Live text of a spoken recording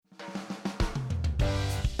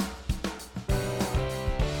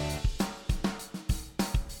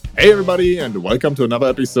Hey everybody, and welcome to another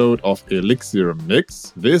episode of Elixir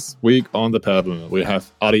Mix. This week on the panel we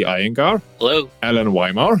have Adi Iyengar. Hello. Alan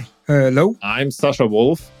Weimar. Hello. I'm Sasha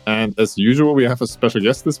Wolf, and as usual we have a special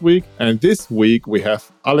guest this week. And this week we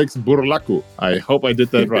have Alex Burlacu. I hope I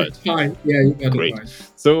did that right. Hi. Yeah, you got Great. it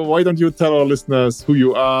right. So why don't you tell our listeners who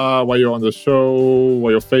you are, why you're on the show,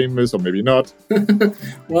 why you're famous, or maybe not?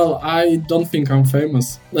 Well, I don't think I'm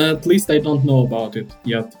famous. At least I don't know about it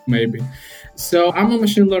yet, maybe. So I'm a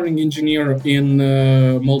machine learning engineer in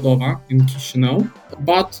Moldova, in Chisinau.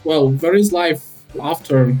 But, well, there is life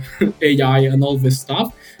after AI and all this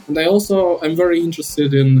stuff. And I also am very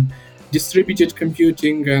interested in distributed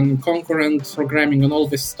computing and concurrent programming and all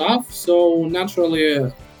this stuff. So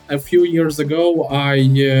naturally, a few years ago,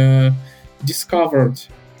 I discovered,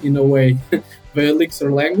 in a way, the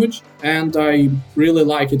Elixir language, and I really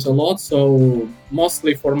like it a lot. So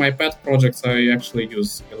mostly for my pet projects, I actually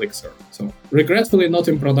use Elixir. So regretfully not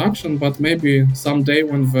in production, but maybe someday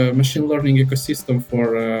when the machine learning ecosystem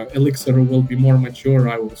for Elixir will be more mature,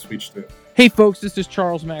 I will switch to it. Hey folks, this is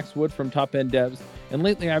Charles Max Wood from Top End Devs, and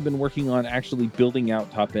lately I've been working on actually building out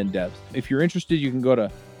Top End Devs. If you're interested, you can go to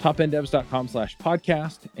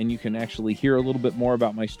topenddevs.com/podcast, and you can actually hear a little bit more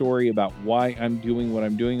about my story, about why I'm doing what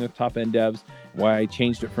I'm doing with Top End Devs, why I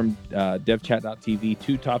changed it from devchat.tv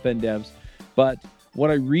to Top End Devs. But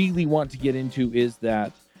what I really want to get into is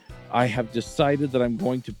that I have decided that I'm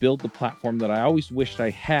going to build the platform that I always wished I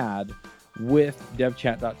had with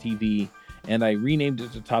devchat.tv. And I renamed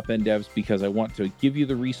it to Top End Devs because I want to give you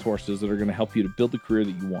the resources that are going to help you to build the career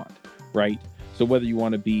that you want, right? So whether you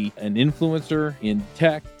want to be an influencer in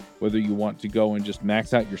tech, whether you want to go and just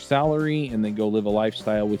max out your salary and then go live a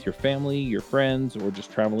lifestyle with your family, your friends, or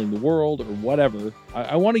just traveling the world or whatever,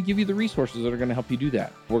 I want to give you the resources that are going to help you do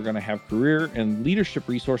that. We're going to have career and leadership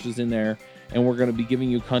resources in there, and we're going to be giving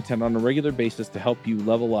you content on a regular basis to help you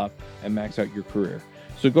level up and max out your career.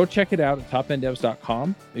 So go check it out at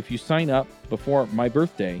topenddevs.com. If you sign up before my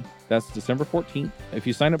birthday, that's December 14th. If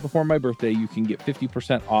you sign up before my birthday, you can get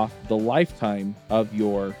 50% off the lifetime of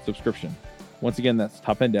your subscription. Once again, that's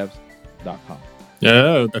topenddevs.com.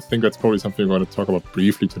 Yeah, I think that's probably something we're going to talk about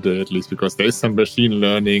briefly today, at least, because there is some machine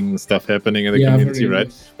learning stuff happening in the community,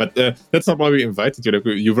 right? But that's not why we invited you. Like,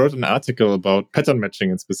 you wrote an article about pattern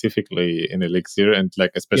matching, and specifically in Elixir, and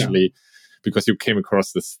especially because you came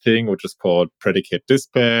across this thing which is called predicate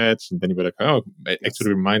dispatch, and then you were like, oh, it actually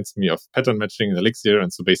reminds me of pattern matching in Elixir.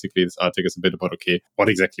 And so basically this article is a bit about, okay, what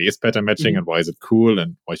exactly is pattern matching and why is it cool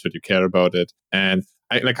and why should you care about it? And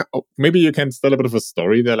maybe you can tell a bit of a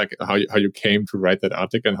story there, like how you came to write that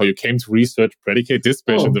article and how you came to research predicate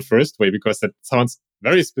dispatch in the first way, because that sounds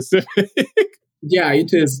very specific. Yeah,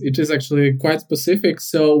 it is. It is actually quite specific.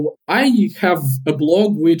 So I have a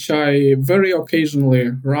blog which I very occasionally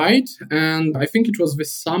write, and I think it was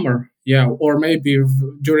this summer, or maybe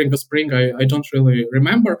during the spring, I don't really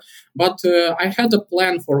remember. But I had a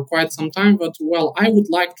plan for quite some time that, I would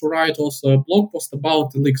like to write also a blog post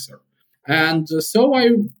about Elixir. And so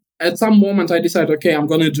at some moment, I decided, okay, I'm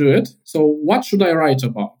going to do it. So what should I write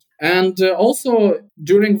about? And also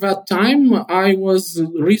during that time, I was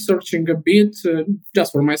researching a bit,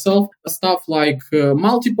 just for myself, stuff like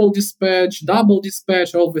multiple dispatch, double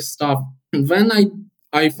dispatch, all this stuff. And then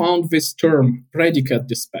I found this term, predicate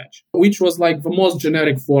dispatch, which was like the most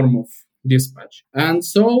generic form of dispatch. And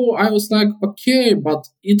so I was like, okay, but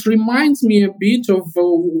it reminds me a bit of the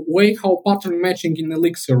way how pattern matching in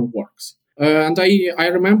Elixir works. And I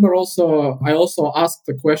remember I also asked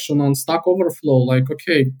the question on Stack Overflow, like,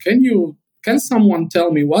 okay, can someone tell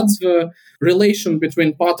me what's the relation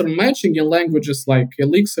between pattern matching in languages like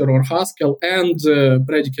Elixir or Haskell and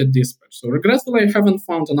predicate dispatch? So regretfully, I haven't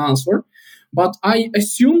found an answer, but I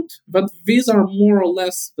assumed that these are more or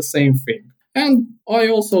less the same thing. And I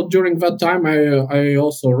also, during that time, I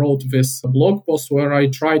also wrote this blog post where I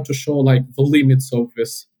tried to show like the limits of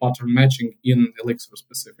this pattern matching in Elixir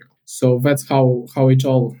specifically. So that's how it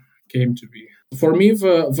all came to be. For me,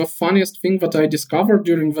 the funniest thing that I discovered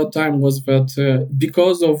during that time was that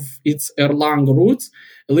because of its Erlang roots,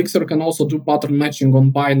 Elixir can also do pattern matching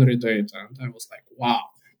on binary data. And I was like, wow.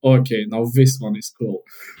 Okay, now this one is cool.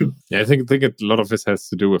 I think a lot of this has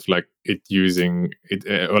to do with like it using it,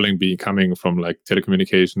 Erlang being coming from like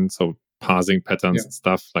telecommunications, so parsing patterns and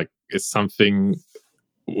stuff like is something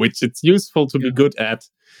which it's useful to be good at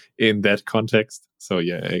in that context. So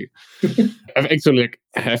I've actually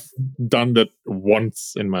have done that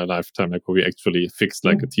once in my lifetime. Like we actually fixed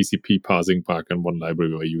like a TCP parsing bug in one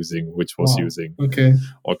library we were using, which was using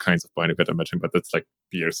all kinds of binary pattern matching, but that's like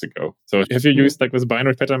years ago. So have you used like this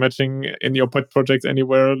binary pattern matching in your pet projects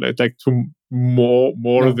anywhere? Like to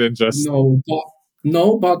more than just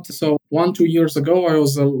No, but so 2 years ago, I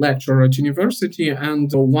was a lecturer at university,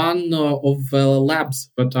 and one of the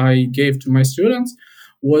labs that I gave to my students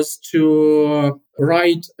was to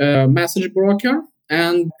write a message broker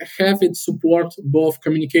and have it support both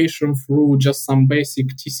communication through just some basic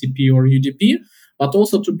TCP or UDP, but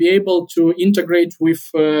also to be able to integrate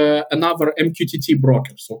with another MQTT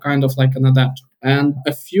broker, so kind of like an adapter. And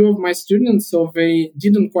a few of my students, so they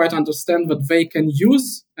didn't quite understand that they can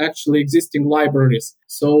use actually existing libraries.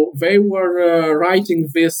 So they were writing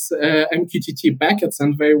this MQTT packets,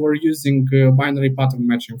 and they were using binary pattern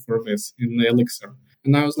matching for this in Elixir.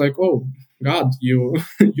 And I was like, oh, God, you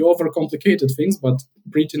overcomplicated things, but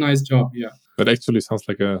pretty nice job, yeah. That actually sounds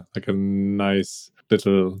like a nice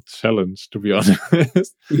little challenge, to be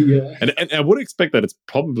honest. Yeah. And I would expect that it's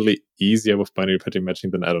probably easier with binary pattern matching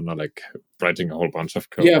than, I don't know, like writing a whole bunch of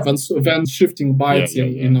code. Yeah, than shifting bytes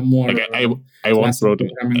in a more... Like I once wrote an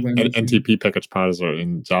NTP package parser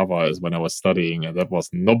in Java when I was studying, and that was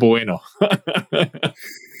no bueno.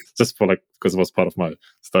 Just for because it was part of my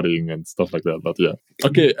studying and stuff like that. But yeah.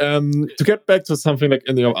 Okay. To get back to something like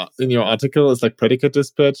in your article, it's like predicate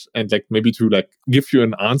dispatch, and like maybe to like give you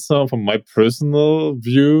an answer from my personal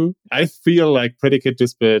view. I feel like predicate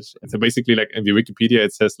dispatch. So basically, like in the Wikipedia,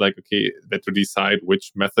 it says like, okay, that to decide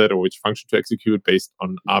which method or which function to execute based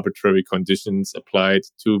on arbitrary conditions applied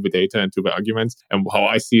to the data and to the arguments. And how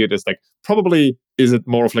I see it is like probably. Is it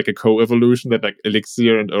more of like a co-evolution that like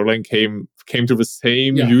Elixir and Erlang came to the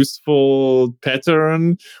same useful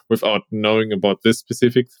pattern without knowing about this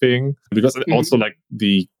specific thing? Because also like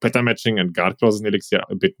the pattern matching and guard clauses in Elixir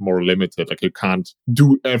are a bit more limited. Like you can't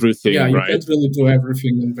do everything, right? You can't really do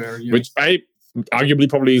everything in there. Yes. Which I arguably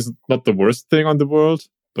probably is not the worst thing on the world.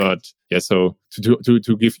 But yeah, so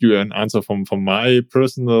to give you an answer from my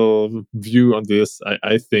personal view on this,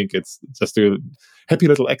 I think it's just a happy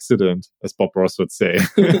little accident, as Bob Ross would say.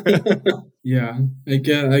 Yeah, I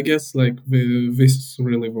guess like this is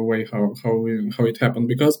really the way how it happened,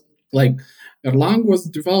 because like Erlang was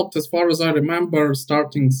developed, as far as I remember,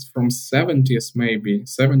 starting from 70s,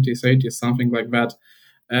 80s, something like that.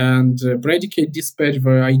 And predicate dispatch,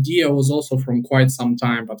 the idea was also from quite some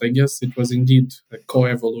time, but I guess it was indeed a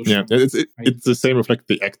co-evolution. Yeah, it's the same with like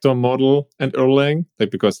the actor model and Erlang, like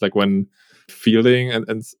because like when fielding and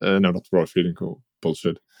no, not raw fielding,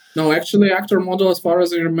 bullshit. No, actually, actor model, as far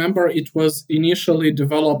as I remember, it was initially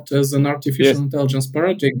developed as an artificial intelligence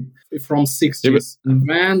paradigm from 60s. Yeah, and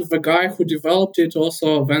then the guy who developed it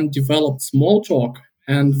also then developed Smalltalk.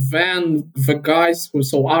 And then the guys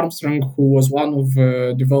Armstrong, who was one of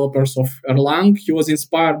the developers of Erlang, he was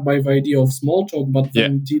inspired by the idea of Smalltalk, but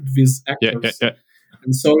then did these actors. Yeah.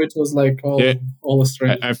 And so it was like all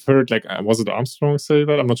strange. I've heard, like, was it Armstrong say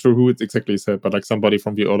that? I'm not sure who it exactly said, but like somebody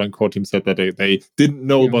from the Erlang core team said that they didn't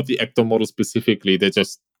know about the actor model specifically. They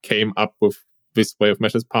just came up with this way of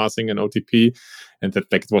message passing and OTP, and that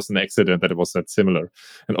like it was an accident that it was that similar.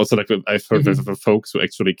 And also like I've heard that the folks who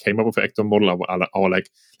actually came up with the actor model are like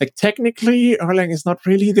technically Erlang is not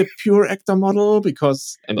really the pure actor model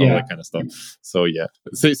because and all that kind of stuff. So yeah,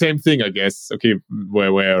 same thing I guess. Okay,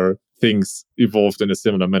 where things evolved in a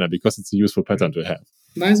similar manner because it's a useful pattern to have.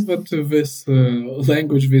 Nice, but this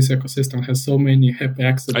language, this ecosystem has so many happy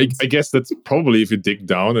accidents. I guess that's probably if you dig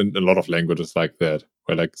down in a lot of languages like that,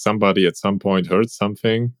 where like somebody at some point heard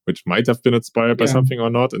something which might have been inspired by something or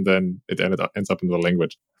not, and then it ends up in the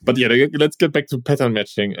language. But yeah, let's get back to pattern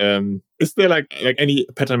matching. Is there like any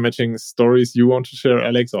pattern matching stories you want to share,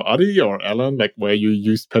 Alex or Adi or Alan, like where you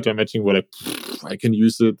used pattern matching where like I can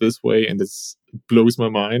use it this way and it blows my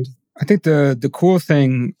mind? I think the cool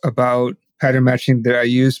thing about pattern matching that I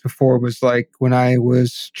used before was like when I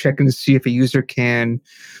was checking to see if a user can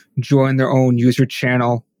join their own user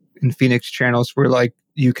channel in Phoenix channels where like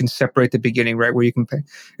you can separate the beginning, right? Where you can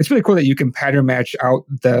it's really cool that you can pattern match out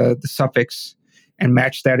the suffix and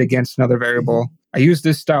match that against another variable. I used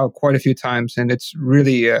this style quite a few times and it's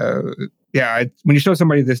really, when you show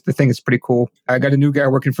somebody the thing, it's pretty cool. I got a new guy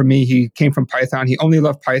working for me. He came from Python. He only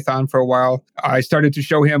loved Python for a while. I started to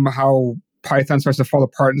show him how Python starts to fall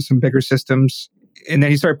apart in some bigger systems. And then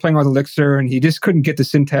he started playing with Elixir and he just couldn't get the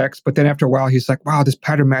syntax. But then after a while, he's like, wow, this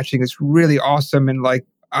pattern matching is really awesome. And like,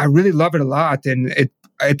 I really love it a lot. And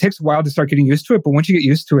it takes a while to start getting used to it. But once you get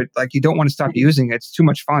used to it, like you don't want to stop using it. It's too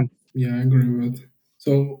much fun. Yeah, I agree with it.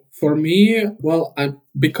 So for me,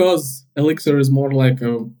 because Elixir is more like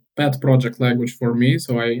a pet project language for me.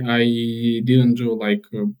 So I didn't do like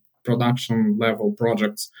production level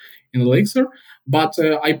projects in Elixir, but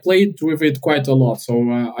I played with it quite a lot.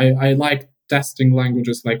 So I like testing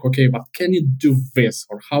languages like, okay, but can it do this?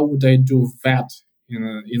 Or how would I do that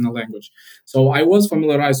in a language. So I was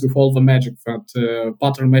familiarized with all the magic that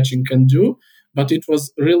pattern matching can do. But it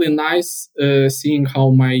was really nice seeing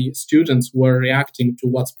how my students were reacting to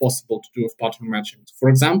what's possible to do with pattern matching. For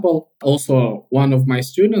example, also one of my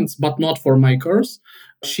students, but not for my course,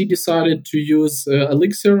 she decided to use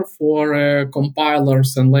Elixir for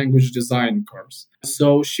compilers and language design course.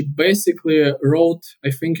 So she basically wrote,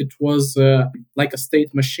 I think it was like a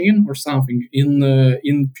state machine or something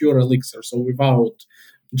in pure Elixir, so without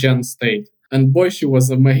gen state. And boy, she was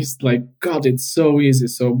amazed, like, God, it's so easy.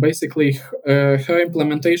 So basically, her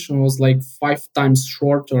implementation was like 5 times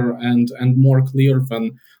shorter and more clear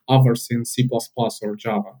than others in C++ or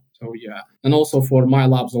Java. So yeah. And also for my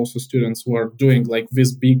labs, also students were doing like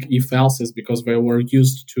these big if-elses because they were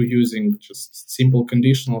used to using just simple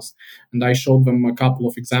conditionals. And I showed them a couple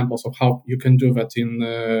of examples of how you can do that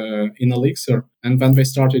in Elixir. And then they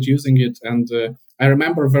started using it. And I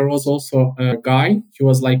remember there was also a guy, he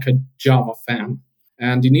was like a Java fan.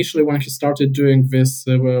 And initially when he started doing these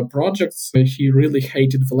projects, he really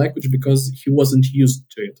hated the language because he wasn't used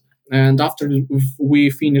to it. And after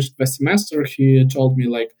we finished the semester, he told me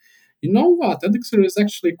like, you know what, Elixir is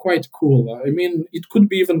actually quite cool. I mean, it could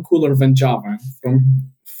be even cooler than Java.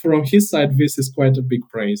 From his side, this is quite a big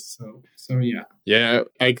praise. So yeah. Yeah,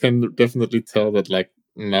 I can definitely tell that like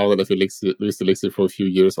now that I've used Elixir for a few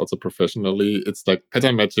years, also professionally, it's like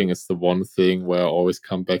pattern matching is the one thing where I always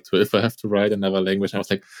come back to. If I have to write another language, I was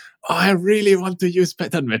like, oh, I really want to use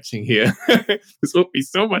pattern matching here. This would be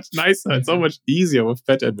so much nicer and so much easier with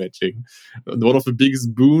pattern matching. And one of the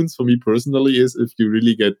biggest boons for me personally is if you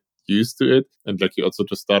really get used to it, and like you also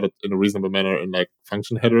just started in a reasonable manner in like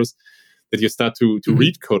function headers, that you start to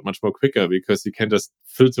read code much more quicker because you can just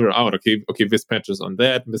filter out, okay, this matches on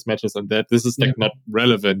that, this matches on that. This is like not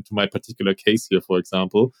relevant to my particular case here, for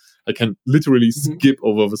example. I can literally skip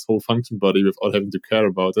over this whole function body without having to care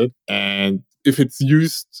about it. And if it's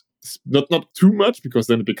used not too much, because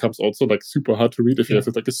then it becomes also like super hard to read if you have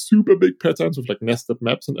like a super big patterns with like nested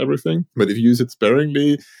maps and everything. But if you use it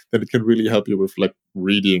sparingly, then it can really help you with like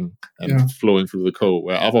reading and flowing through the code,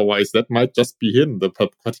 where otherwise that might just be hidden. The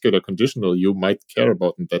particular conditional you might care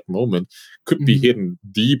about in that moment could be hidden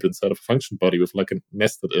deep inside of a function body with like a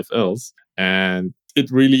nested if else. And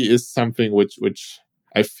it really is something which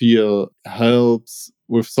I feel helps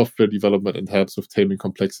with software development and helps with taming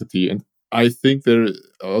complexity. And I think there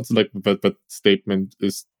also like that statement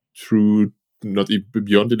is true, not even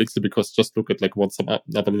beyond Elixir, because just look at like what some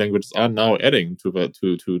other languages are now adding to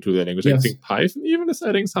the language. Yes. I think Python even is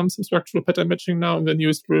adding some structural pattern matching now in the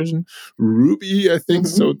newest version. Ruby, I think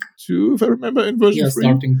so too, if I remember, in version 3.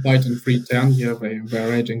 Starting Python 3.10,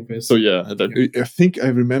 they're adding this. So I think I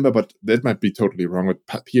remember, but that might be totally wrong.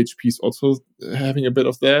 But PHP is also having a bit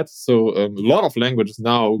of that. So a lot of languages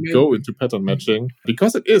now go into pattern matching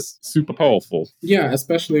because it is super powerful. Yeah,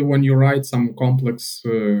 especially when you write some complex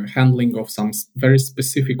handling of some very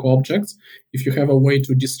specific objects. If you have a way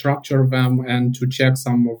to destructure them and to check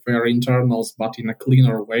some of their internals, but in a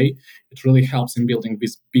cleaner way, it really helps in building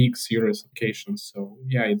these big serious applications. So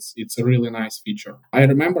yeah, it's a really nice feature. I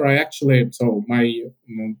remember my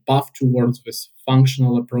path towards this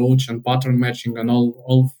functional approach and pattern matching and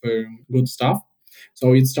all the good stuff.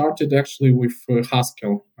 So it started actually with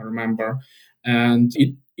Haskell, I remember. And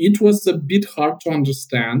it was a bit hard to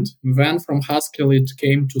understand. Then from Haskell, it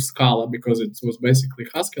came to Scala because it was basically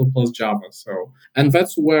Haskell plus Java. So, and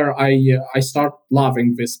that's where I start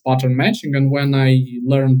loving this pattern matching. And when I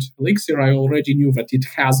learned Elixir, I already knew that it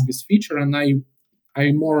has this feature, and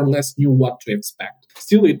I more or less knew what to expect.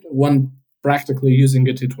 Still, when practically using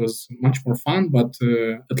it, it was much more fun, but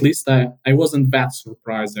at least I wasn't that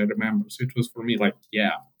surprised, I remember. So it was for me like,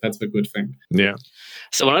 yeah, that's a good thing. Yeah.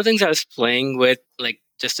 So one of the things I was playing with like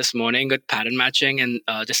just this morning with pattern matching and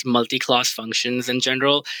just multi-class functions in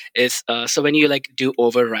general is, so when you like do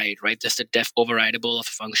override, right, just a def overrideable of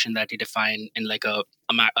a function that you define in like a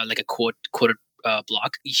quoted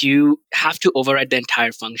block, you have to override the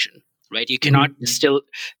entire function, right? You cannot still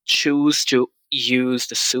choose to use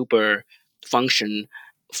the super function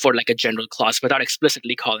for like a general class without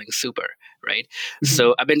explicitly calling super, right?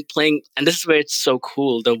 So I've been playing, and this is where it's so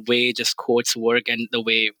cool, the way just quotes work and the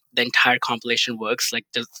way the entire compilation works. Like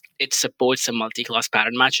it supports a multi-class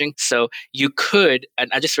pattern matching. So you could, and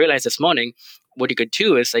I just realized this morning, what you could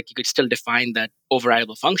do is like you could still define that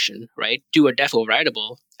overridable function, right? Do a def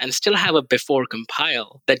overridable and still have a before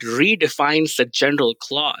compile that redefines the general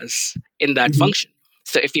clause in that function.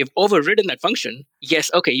 So if you've overridden that function, yes,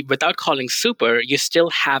 okay, without calling super, you still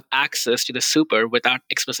have access to the super without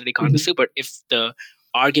explicitly calling the super if the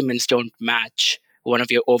arguments don't match one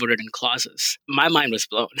of your overridden clauses. My mind was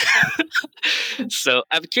blown. So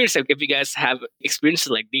I'm curious if you guys have experiences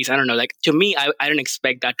like these. I don't know. Like to me, I didn't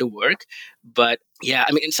expect that to work. But yeah,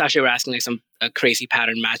 I mean, Sasha, you were asking like some crazy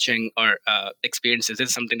pattern matching or experiences. This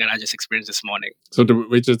is something that I just experienced this morning. So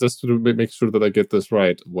just to make sure that I get this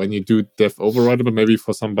right, when you do def overridable, maybe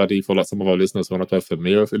for some of our listeners who are not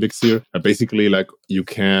familiar with Elixir, basically like you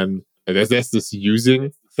can, there's this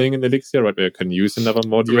using thing in Elixir, right, where you can use another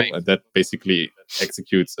module, right, and that basically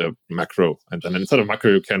executes a macro. And then inside of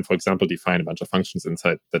macro, you can, for example, define a bunch of functions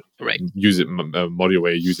inside that use a module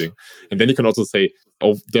where you're using. And then you can also say,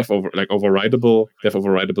 def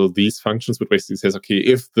overridable these functions, which basically says, okay,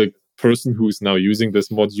 if the person who's now using this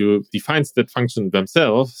module defines that function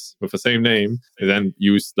themselves with the same name, and then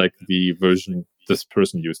use like the version this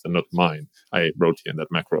person used and not mine, I wrote here in that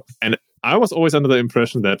macro. And I was always under the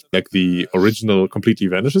impression that like the original completely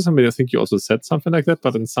vanishes. I mean, I think you also said something like that,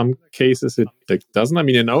 but in some cases it like doesn't. I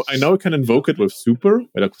mean, I know you can invoke it with super.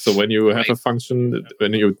 So when you have a function,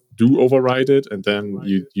 when you do override it, and then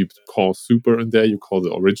you call super in there, you call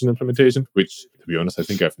the original implementation, which to be honest, I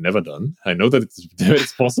think I've never done. I know that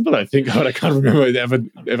it's possible. I think, but I can't remember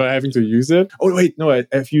ever having to use it. Oh wait, no,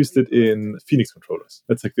 I've used it in Phoenix controllers.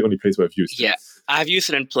 That's like the only place where I've used it. Yeah, I've used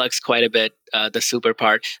it in plugs quite a bit. The super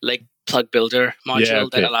part, like plug builder module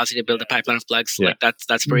that allows you to build a pipeline of plugs. Like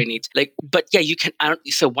that's pretty neat. Like, but yeah, you can.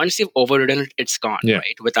 So once you've overridden it, it's gone,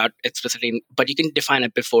 right? Without explicitly, but you can define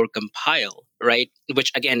it before compile, right?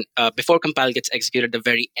 Which again, before compile gets executed at the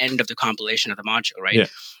very end of the compilation of the module, right? Yeah.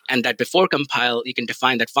 And that before compile, you can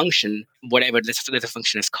define that function, whatever this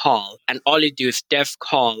function is called, and all you do is def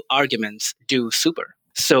call arguments do super.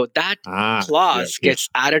 So that clause gets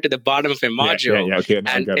added to the bottom of your module,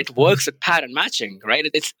 and it works with pattern matching, right?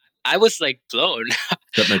 I was like blown.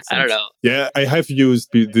 That makes sense. I don't know. Yeah, I have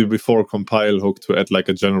used the before compile hook to add like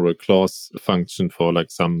a general clause function for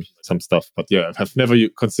like some stuff. But yeah, I have never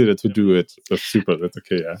considered to do it with super. That's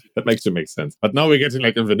okay, yeah. That actually makes sense. But now we're getting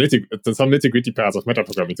like into some nitty-gritty parts of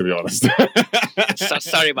metaprogramming, to be honest. So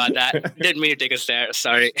sorry about that. Didn't mean to take us there.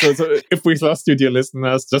 Sorry. So if we lost you, dear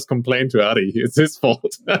listeners, just complain to Ari. It's his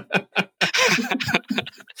fault.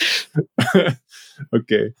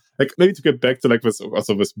 Okay. Like maybe to get back to like this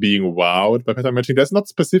also with being wowed by pattern matching, there's not a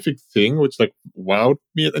specific thing which like wowed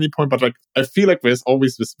me at any point, but like I feel like there's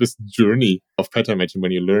always this journey of pattern matching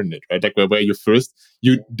when you learn it, right? Like where you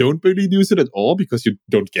don't really use it at all because you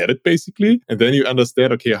don't get it basically, and then you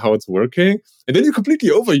understand how it's working, and then you completely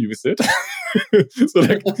overuse it. So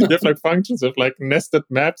like you have like functions with like nested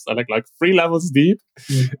maps are like 3 levels deep,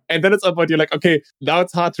 and then it's about you're like, okay, now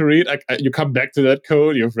it's hard to read. You come back to that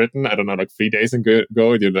code you've written, I don't know, like 3 days ago,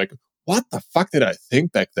 and you're like, what the fuck did I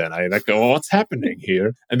think back then? What's happening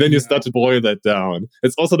here? And then you start to boil that down.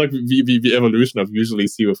 It's also like the evolution of usually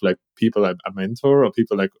see with like people I mentor or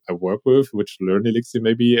people like I work with, which learn Elixir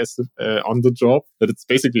maybe as on the job, that it's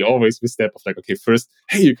basically always this step of like, okay, first,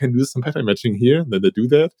 hey, you can do some pattern matching here. And then they do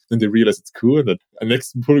that. Then they realize it's cool. And then the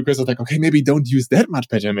next pull request is like, okay, maybe don't use that much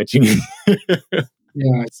pattern matching.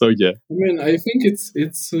 Yeah. So yeah. I mean, I think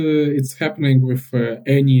it's happening with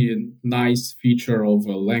any nice feature of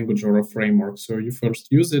a language or a framework. So you first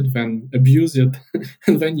use it, then abuse it,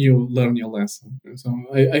 and then you learn your lesson. So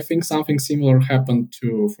I think something similar happened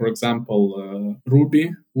to, for example,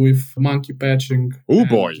 Ruby with monkey patching. Oh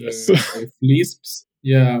boy, yes. With Lisps.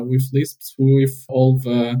 Yeah, with Lisps, with all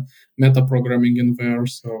the metaprogramming in there.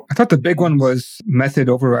 So I thought the big one was method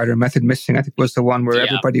overrider, method missing. I think was the one where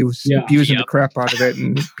everybody was abusing the crap out of it,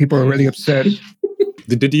 and people were really upset.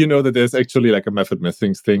 Did you know that there's actually like a method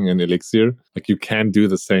missing thing in Elixir? Like you can do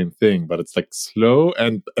the same thing, but it's like slow,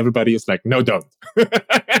 and everybody is like, no, don't.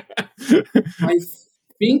 I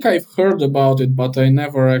think I've heard about it, but I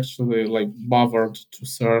never actually bothered to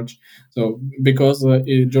search. So because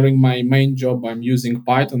during my main job I'm using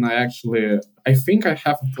Python, I think I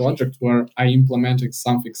have a project where I implemented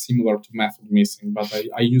something similar to method missing, but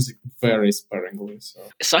I use it very sparingly. So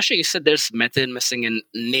Sasha, you said there's method missing in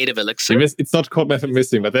native Elixir. It's not called method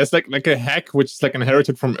missing, but there's like a hack which is like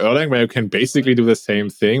inherited from Erlang where you can basically do the same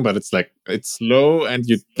thing, but it's like it's slow and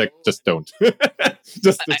you like just don't.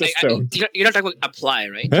 just don't. You're not talking about apply,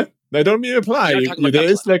 right? Huh? I don't mean apply. There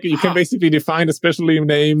is like you can basically define a specially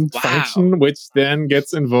named function which then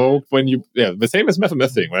gets invoked when you the same as method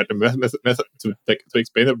missing, right? The method to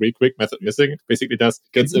explain it really quick, method missing basically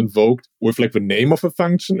gets invoked with like the name of a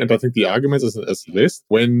function, and I think the argument is a list.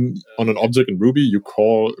 When on an object in Ruby you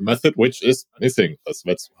call a method which is missing. That's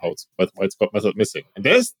why it's called method missing. And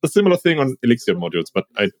there's a similar thing on Elixir modules, but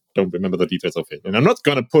I don't remember the details of it. And I'm not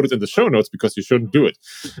gonna put it in the show notes because you shouldn't do it.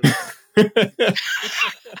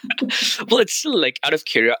 Well, it's still like out of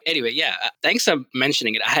curiosity. Anyway, yeah, thanks for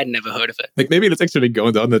mentioning it. I had never heard of it. Like maybe let's actually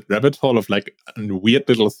go down that rabbit hole of like weird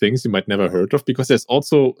little things you might never heard of, because there's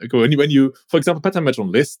also like, when you, for example, pattern match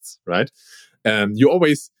on lists, right? You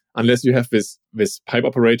always, unless you have this pipe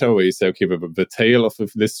operator where you say, okay, the tail of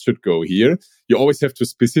the list should go here, you always have to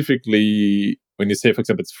specifically, when you say, for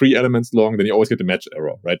example, it's 3 elements long, then you always get the match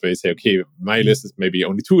error, right? Where you say, okay, my list is maybe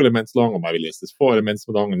only 2 elements long, or my list is 4 elements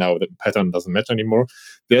long, and now the pattern doesn't match anymore.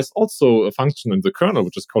 There's also a function in the kernel,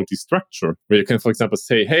 which is called destructure, where you can, for example,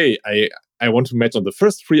 say, hey, I want to match on the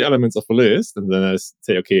first 3 elements of a list, and then I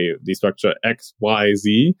say, okay, destructure X, Y,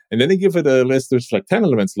 Z, and then I give it a list which is like 10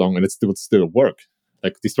 elements long, and it would still work.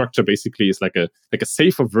 Like destructure basically is like a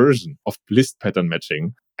safer version of list pattern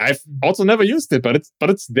matching. I've also never used it, but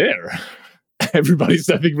it's there. Everybody's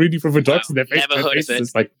having really for jokes in their face. Never heard of it.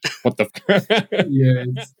 It's like, what the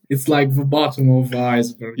Yeah, it's like the bottom of the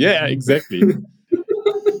iceberg. Yeah, exactly.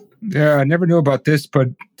 Yeah, I never knew about this, but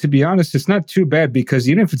to be honest, it's not too bad, because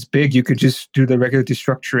even if it's big, you could just do the regular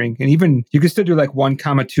destructuring, and even you could still do like 1,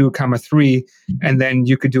 2, 3, and then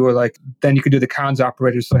you could do the cons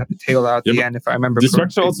operator, so have the tail out at the end, if I remember.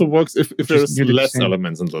 Destructure also works if there's less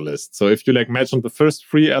elements in the list. So if you like match on the first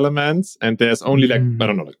 3 elements and there's only like, I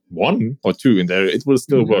don't know, like 1 or 2 in there, it will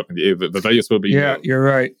still work. The values will be. Yeah, you're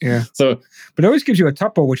right. Yeah. So, but it always gives you a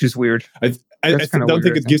tuple, which is weird. I don't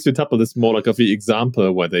think it gives you a tuple. It's more like of the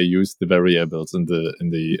example where they use the variables in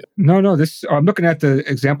the. No. This I'm looking at the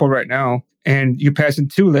example right now, and you pass in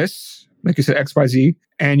 2 lists, like you said, X, Y, Z,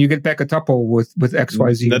 and you get back a tuple with X,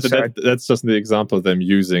 Y, Z. That's just the example of them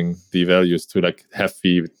using the values to like have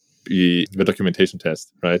the documentation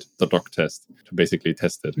test, right? The doc test to basically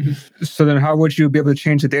test it. Mm-hmm. So then how would you be able to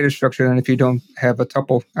change the data structure then if you don't have a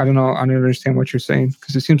tuple? I don't know. I don't understand what you're saying,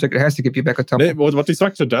 because it seems like it has to give you back a tuple. What the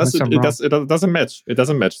structure does, it doesn't match. It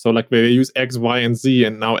doesn't match. So like they use X, Y, and Z,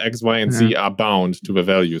 and now X, Y, and Z are bound to the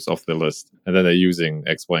values of the list. And then they're using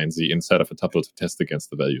X, Y, and Z instead of a tuple to test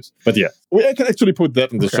against the values. But yeah, I can actually put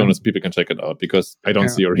that in the show notes. People can check it out, because I don't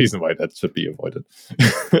see a reason why that should be avoided.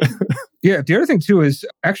 Yeah, the other thing too is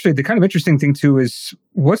actually the kind of interesting thing too is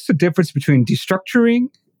what's the difference between destructuring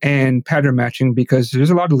and pattern matching? Because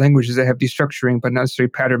there's a lot of languages that have destructuring, but not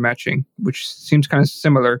necessarily pattern matching, which seems kind of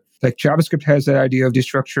similar. Like JavaScript has that idea of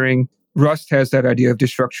destructuring. Rust has that idea of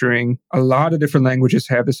destructuring. A lot of different languages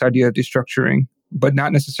have this idea of destructuring, but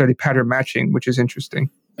not necessarily pattern matching, which is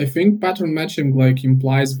interesting. I think pattern matching like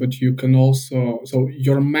implies that you can also, so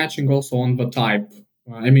you're matching also on the type.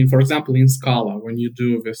 I mean, for example, in Scala, when you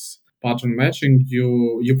do this pattern matching,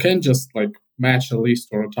 you can't just like match a list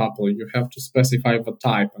or a tuple. You have to specify the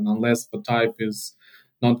type, and unless the type is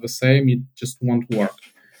not the same, it just won't work.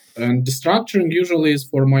 And destructuring usually is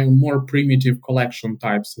for my more primitive collection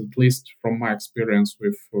types, at least from my experience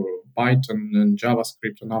with Python and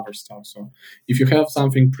JavaScript and other stuff. So if you have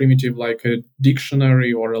something primitive like a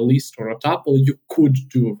dictionary or a list or a tuple, you could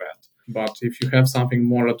do that. But if you have something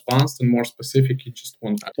more advanced and more specific, it just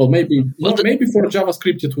won't. Well, maybe for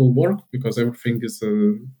JavaScript it will work, because everything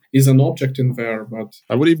is an object in there. But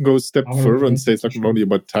I would even go a step further and say it's not only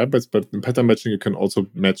about types, but in pattern matching you can also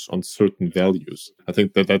match on certain values. I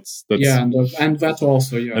think that's and that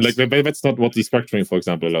also, yes. And like that's not what destructuring, for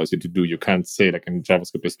example, allows you to do. You can't say like in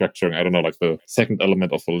JavaScript destructuring, I don't know, like the second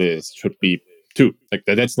element of a list should be 2. Like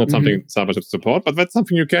that's not something Java should support, but that's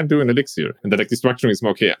something you can do in Elixir. And that like destructuring is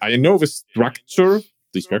more, okay, I know the structure,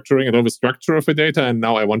 destructuring, I know the structure of the data, and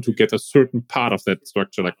now I want to get a certain part of that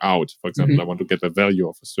structure like out. For example, I want to get the value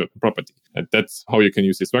of a certain property. And that's how you can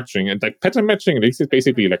use destructuring. And like pattern matching in Elixir is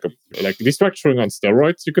basically like destructuring on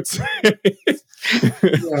steroids, you could say.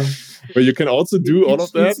 But you can also do all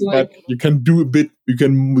of that, but you can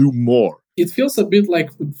do more. It feels a bit like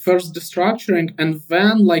first destructuring, and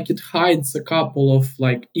then like it hides a couple of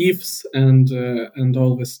like ifs and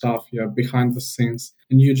all this stuff behind the scenes,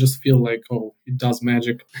 and you just feel like, oh, it does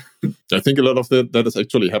magic. I think a lot of that is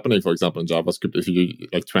actually happening. For example, in JavaScript, if you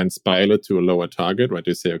like transpile it to a lower target, right?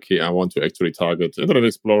 You say, okay, I want to actually target Internet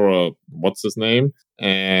Explorer, what's his name,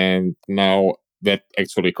 and now that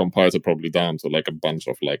actually compiles it probably down to like a bunch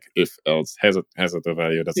of like if else has it a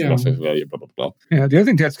value, that's enough of a value, blah blah blah. Yeah, the other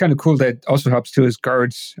thing that's kind of cool that also helps too is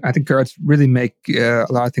guards. I think guards really make a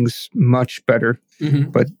lot of things much better.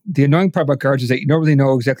 But the annoying part about guards is that you don't really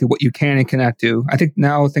know exactly what you can and cannot do. I think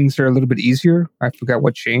now things are a little bit easier. I forgot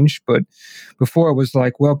what changed, but before it was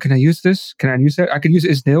like, well, can I use this? Can I use that? I can use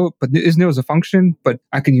isnil, but isnil is a function, but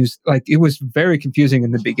I can use, like, it was very confusing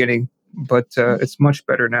in the beginning, but it's much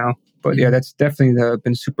better now. But yeah, that's definitely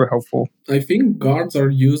been super helpful. I think guards are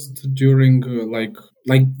used during like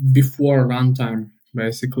before runtime.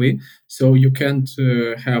 basically. So you can't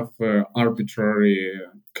have arbitrary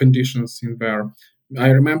conditions in there. I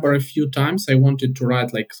remember a few times I wanted to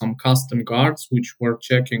write like some custom guards which were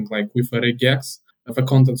checking like with a regex the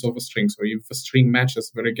contents of a string. So if a string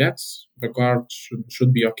matches the regex, the guard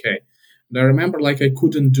should be okay. And I remember like I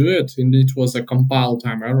couldn't do it, and it was a compile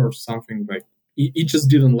time error or something. Like it just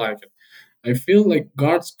didn't like it. I feel like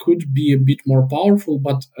guards could be a bit more powerful,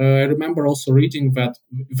 but I remember also reading that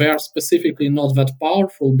they are specifically not that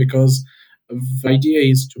powerful because the idea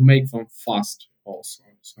is to make them fast also.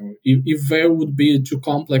 So if they would be too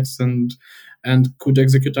complex and could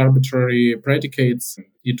execute arbitrary predicates,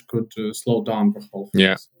 it could slow down the whole thing.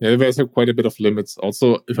 Yeah, there's quite a bit of limits.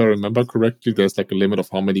 Also, if I remember correctly, there's like a limit of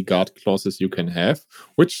how many guard clauses you can have,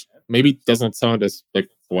 which maybe does not sound as like,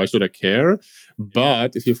 why should I care?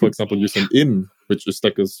 But if you, for example, use an in, which is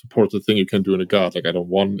like a supported thing you can do in a guard, like I don't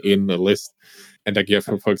want in a list, and like you have,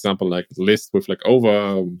 for example, like a list with like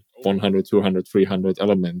over 100, 200, 300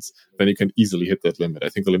 elements, then you can easily hit that limit. I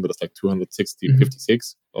think the limit is like 260,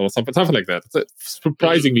 56 or something like that. It's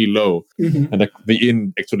surprisingly low. And like the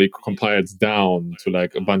in actually compiles down to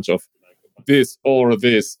like a bunch of this or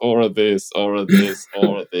this or this or this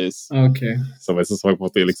or this. Okay. So this is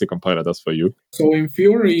what the Elixir compiler does for you. So in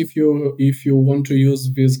theory, if you want to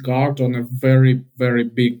use this guard on a very, very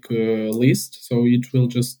big list, so it will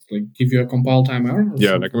just like give you a compile time error?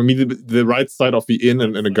 Yeah, like I mean, the right side of the in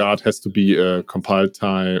and a guard has to be compile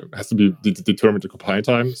time, has to be determined to compile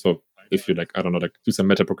time. So if you like, I don't know, like do some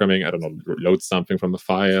meta programming, I don't know, load something from a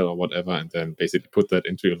file or whatever, and then basically put that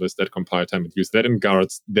into your list at compile time and use that in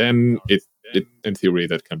guards, then it in theory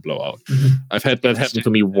that can blow out. I've had that happen to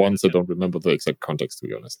me once. I don't remember the exact context, to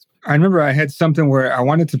be honest. I remember I had something where I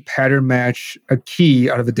wanted to pattern match a key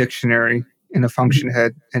out of a dictionary in a function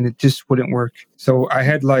head, and it just wouldn't work. So I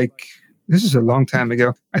had like, this is a long time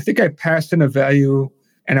ago, I think I passed in a value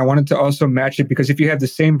and I wanted to also match it because if you have the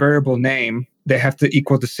same variable name, they have to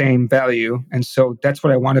equal the same value. And so that's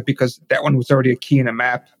what I wanted because that one was already a key in a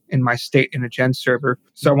map in my state in a gen server.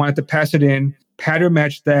 So I wanted to pass it in, pattern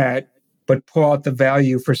match that, but pull out the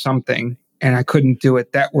value for something. And I couldn't do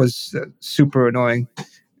it. That was super annoying.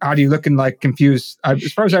 Adi, looking like confused.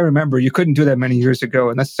 As far as I remember, you couldn't do that many years ago.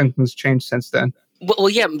 And that's something's changed since then. Well,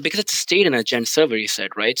 yeah, because it's a state in a gen server, you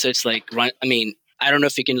said, right? So it's like, I mean, I don't know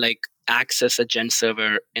if you can like access a gen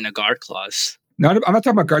server in a guard clause. No, I'm not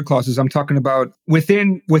talking about guard clauses. I'm talking about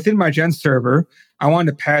within my gen server, I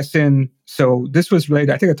wanted to pass in. So this was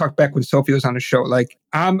related. I think I talked back when Sophie was on the show. Like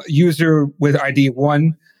I'm a user with ID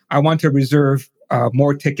 1. I want to reserve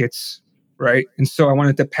more tickets, right? And so I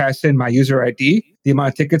wanted to pass in my user ID, the amount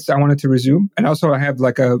of tickets I wanted to resume. And also I have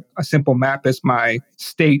like a simple map as my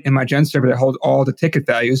state in my gen server that holds all the ticket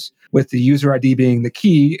values with the user ID being the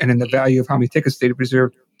key and then the value of how many tickets they've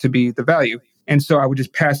reserved to be the value. And so I would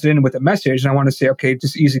just pass it in with a message. And I want to say, okay,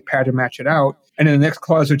 just easy pattern match it out. And then the next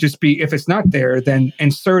clause would just be, if it's not there, then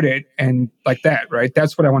insert it and like that, right?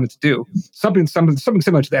 That's what I wanted to do. Something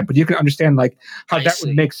similar to that. But you can understand like how that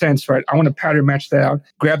would make sense, right? I want to pattern match that out,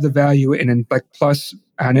 grab the value and then like plus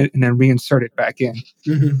on it and then reinsert it back in.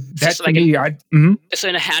 That's so like me. So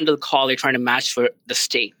in a handle call, you're trying to match for the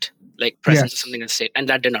state, like present to something in the state. And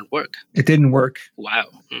that did not work. It didn't work. Wow.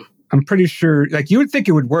 I'm pretty sure, like you would think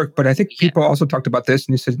it would work, but I think people also talked about this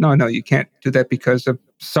and you said, no, you can't do that because of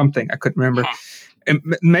something. I couldn't remember. And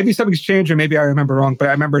maybe something's changed or maybe I remember wrong, but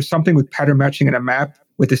I remember something with pattern matching in a map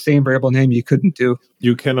with the same variable name you couldn't do.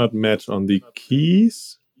 You cannot match on the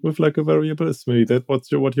keys with like a variable. Is maybe that what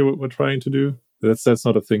you were trying to do? That's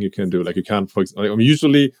not a thing you can do. Like you can't, for example, I mean,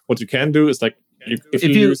 usually what you can do is like,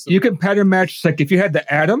 you can pattern match, like if you had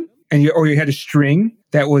the atom and you had a string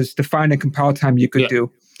that was defined in compile time, you could do.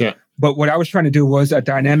 Yeah. But what I was trying to do was a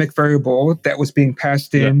dynamic variable that was being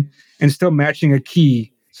passed in and still matching a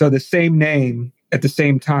key. So the same name at the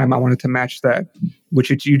same time, I wanted to match that, which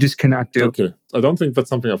you just cannot do. Okay. I don't think that's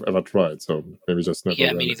something I've ever tried. So maybe just never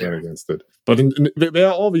ran against it. But there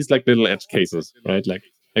are all these like little edge cases, right? Like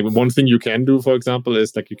one thing you can do, for example,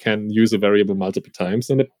 is like you can use a variable multiple times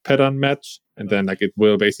in a pattern match. And then like it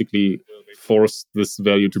will basically force this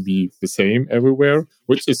value to be the same everywhere,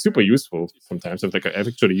 which is super useful sometimes. I've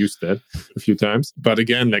actually used that a few times. But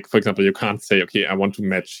again, like for example, you can't say, okay, I want to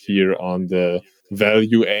match here on the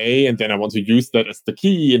value A, and then I want to use that as the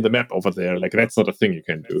key in the map over there. Like that's not a thing you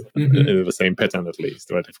can do in the same pattern at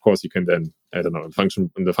least, right? Of course, you can then, I don't know,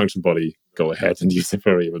 in the function body, go ahead and use a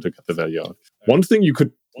variable to get the value out. One thing you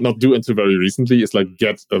could not do until very recently is like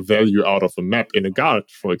get a value out of a map in a guard,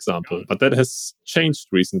 for example. But that has changed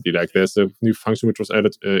recently. Like there's a new function which was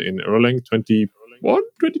added in Erlang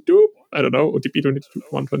 122, I don't know, OTP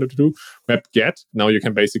 122, map get. Now you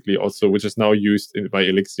can basically also, which is now used by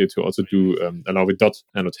Elixir to also do allow with dot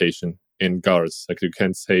annotation in guards. Like you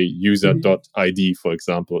can say user.id, for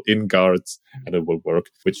example, in guards, and it will work,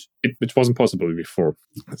 which wasn't possible before.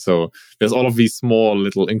 So there's all of these small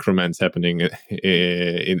little increments happening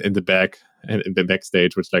in the back and in the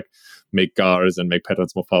backstage, which like make guards and make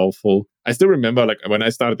patterns more powerful. I still remember like when I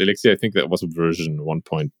started Elixir, I think that was version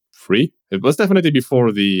 1.3. It was definitely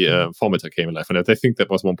before the formatter came alive, and I think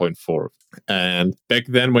that was 1.4. And back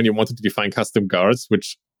then, when you wanted to define custom guards,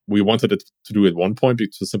 which we wanted it to do at one point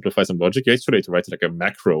to simplify some logic, you actually had to write like a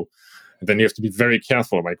macro. And then you have to be very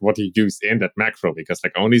careful, like what you use in that macro, because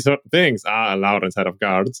like only certain things are allowed inside of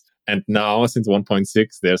guards. And now, since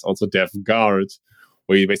 1.6, there's also dev guard,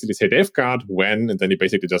 where you basically say dev guard when, and then you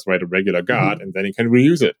basically just write a regular guard, and then you can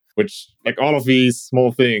reuse it. Which, like all of these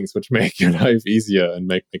small things, which make your life easier and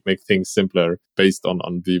make things simpler based on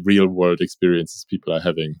the real world experiences people are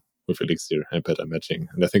having with Elixir and pattern matching.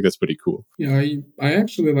 And I think that's pretty cool. Yeah, I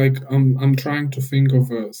actually like, I'm trying to think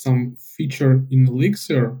of some feature in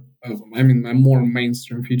Elixir, I mean, a more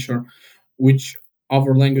mainstream feature, which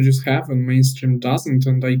other languages have and mainstream doesn't,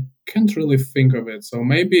 and I can't really think of it. So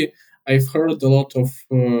maybe I've heard a lot of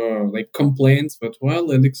like complaints that,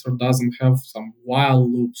 well, Elixir doesn't have some while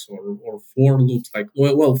loops or for loops. Like,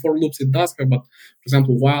 well, for loops it does have, but for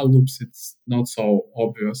example, while loops, it's not so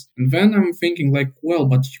obvious. And then I'm thinking like, well,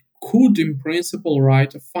 but you could in principle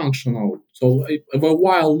write a functional, so a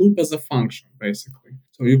while loop as a function, basically.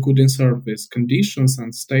 So you could insert these conditions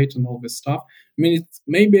and state and all this stuff. I mean, it's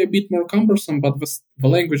maybe a bit more cumbersome, but the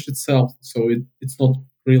language itself, so it's not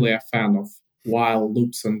really a fan of while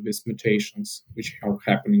loops and these mutations which are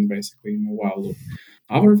happening basically in a while loop.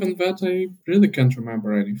 Other than that, I really can't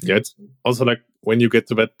remember anything. Yeah, it's also like when you get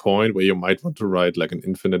to that point where you might want to write like an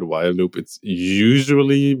infinite while loop, it's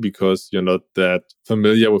usually because you're not that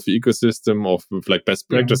familiar with the ecosystem or with like best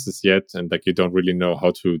practices yet, and like you don't really know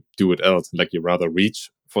how to do it else. Like you rather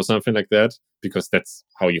reach for something like that because that's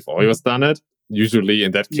how you've always done it. Usually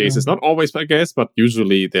in that case, it's not always, I guess, but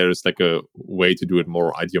usually there's like a way to do it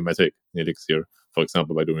more idiomatic in Elixir, for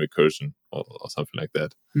example, by doing recursion or something like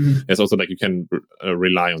that. There's also like you can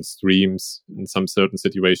rely on streams in some certain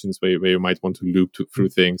situations where you might want to loop through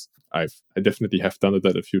things. I definitely have done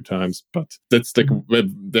that a few times, but that's like,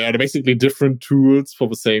 there are basically different tools for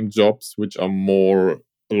the same jobs, which are more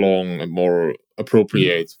long and more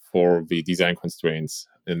appropriate for the design constraints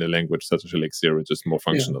in a language such as Elixir, which is more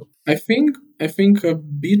functional. Yeah. I think a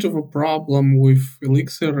bit of a problem with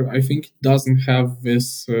Elixir, I think it doesn't have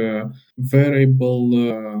this variable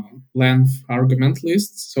length argument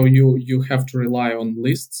lists, so you have to rely on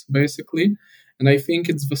lists basically. And I think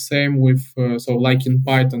it's the same with, so like in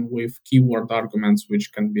Python with keyword arguments,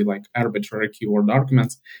 which can be like arbitrary keyword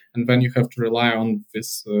arguments. And then you have to rely on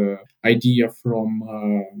this idea from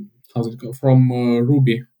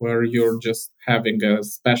Ruby, where you're just having a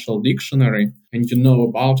special dictionary and you know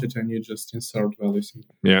about it and you just insert values.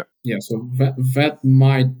 Yeah. So that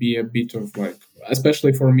might be a bit of like,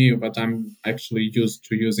 especially for me, that I'm actually used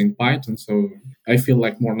to using Python. So I feel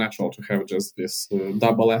like more natural to have just this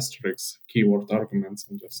double asterisk keyword arguments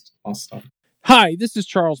and just pass stuff. Hi, this is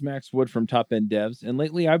Charles Max Wood from Top End Devs. And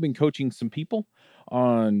lately I've been coaching some people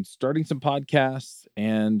on starting some podcasts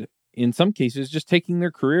and in some cases, just taking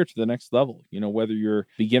their career to the next level. You know, whether you're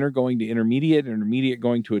beginner going to intermediate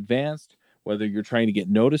going to advanced, whether you're trying to get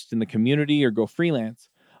noticed in the community or go freelance,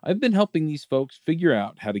 I've been helping these folks figure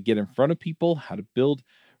out how to get in front of people, how to build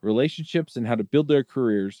relationships, and how to build their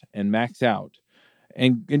careers and max out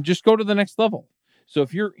and just go to the next level. So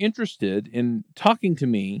if you're interested in talking to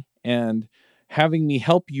me and having me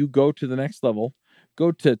help you go to the next level,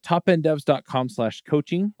 go to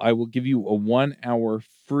topenddevs.com/coaching. I will give you a 1-hour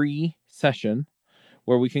free session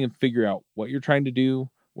where we can figure out what you're trying to do,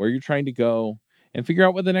 where you're trying to go, and figure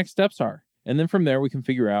out what the next steps are. And then from there, we can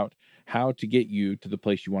figure out how to get you to the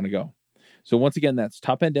place you want to go. So once again, that's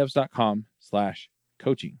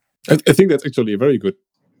topenddevs.com/coaching. I think that's actually a very good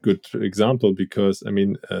example, because I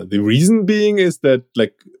mean the reason being is that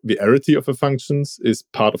like the arity of the functions is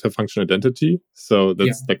part of a function identity, so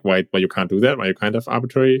that's like why you can't do that, why you can't have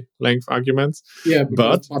arbitrary length arguments.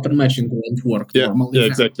 But pattern matching won't work normally.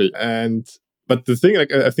 Exactly. But the thing,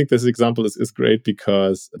 like, I think this example is great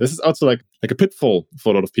because this is also like a pitfall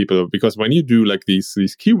for a lot of people, because when you do like these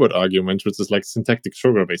keyword arguments, which is like syntactic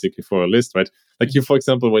sugar basically for a list, right? Like you, for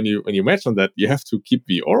example, when you match on that, you have to keep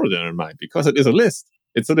the order in mind because it is a list.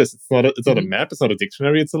 It's a list. It's not a map. It's not a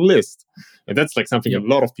dictionary. It's a list. And that's like something a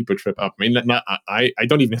lot of people trip up. I mean, I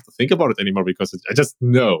don't even have to think about it anymore because I just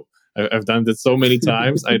know I've done that so many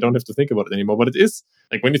times, I don't have to think about it anymore. But it is,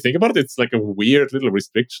 like, when you think about it, it's like a weird little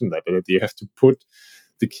restriction that you have to put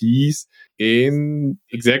the keys in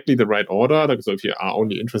exactly the right order. Like, so if you are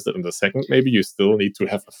only interested in the second, maybe you still need to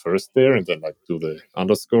have the first there and then like do the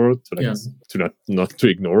underscore to like to not to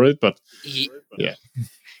ignore it. But yeah.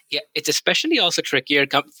 Yeah, it's especially also trickier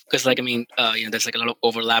because, like, I mean, there's like a lot of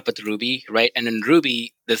overlap with Ruby, right? And in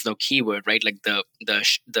Ruby, there's no keyword, right? Like the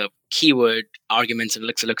keyword arguments in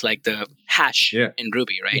Elixir look like the hash in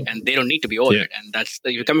Ruby, right? And they don't need to be ordered. And that's,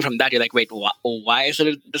 you're coming from that, you're like, wait, why isn't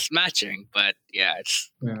it this matching? But yeah,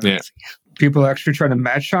 it's people actually try to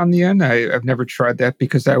match on the end. I've never tried that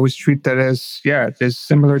because I always treat that as it's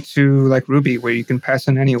similar to like Ruby where you can pass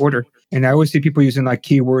in any order. And I always see people using like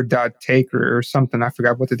keyword.take or something. I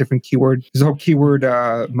forgot what the different keyword. There's a whole keyword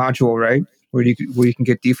module, right? Where you can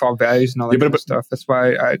get default values and all that kind of stuff. That's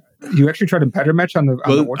why you actually try to pattern match on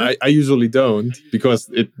the order. I usually don't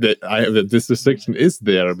because this restriction is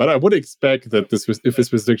there. But I would expect that if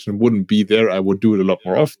this restriction wouldn't be there, I would do it a lot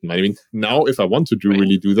more often. I mean, now if I want to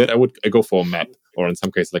really do that, I go for a map. Or in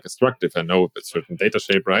some cases, like a struct, if I know a certain data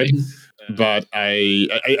shape, right? But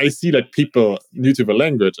I see like people new to the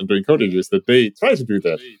language and doing code reviews that they try to do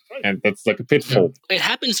that. And that's like a pitfall. It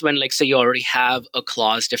happens when, like, say you already have a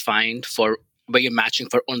clause defined for where you're matching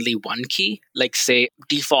for only one key, like say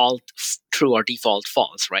default true or default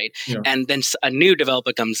false, right? Yeah. And then a new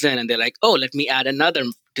developer comes in and they're like, oh, let me add another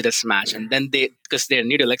to this match. And then because they're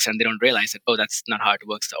new to Elixir and they don't realize that, oh, that's not how it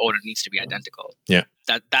works. The order needs to be identical. Yeah.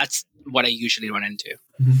 That's what I usually run into.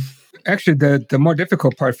 Actually, the more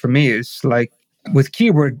difficult part for me is like with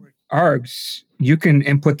keyword args, you can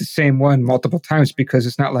input the same one multiple times because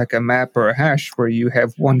it's not like a map or a hash where you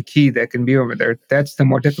have one key that can be over there. That's the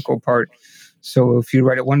more difficult part. So if you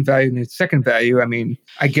write it one value and the second value, I mean,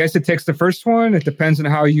 I guess it takes the first one. It depends on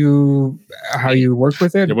how you work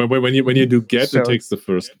with it. Yeah, when you do get, it takes the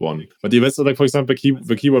first one. But the like, for example,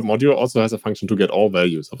 the keyword module also has a function to get all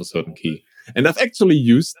values of a certain key. And I've actually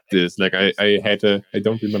used this. Like I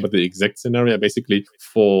don't remember the exact scenario. Basically,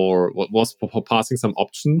 for passing some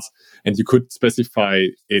options, and you could specify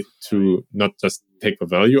it to not just take the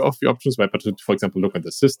value of the options, right, but to, for example, look at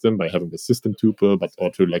the system by having the system tuple,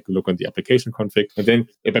 or to like look on the application config. And then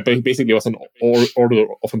it basically was an order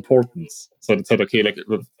of importance. So it said, okay, like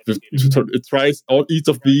it tries each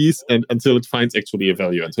of these and until it finds actually a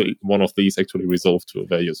value, until one of these actually resolve to a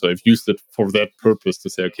value. So I've used it for that purpose to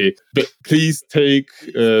say, okay, but please take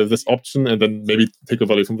this option and then maybe take a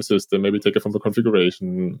value from the system, maybe take it from the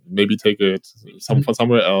configuration, maybe take it from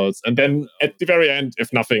somewhere else. And then at the very end,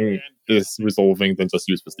 if nothing is resolving, then just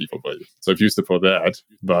use this default value. So I've used it for that.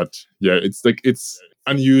 But yeah, it's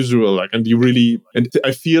unusual, like, and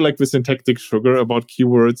I feel like the syntactic sugar about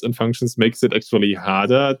keywords and functions makes it actually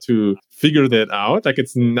harder to figure that out. Like,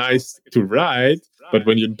 it's nice to write, but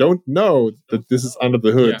when you don't know that this is under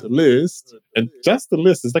the hood list, and just the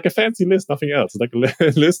list is like a fancy list, nothing else, it's like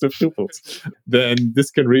a list of tuples, then this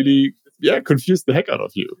can really confuse the heck out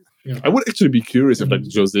of you. I would actually be curious if like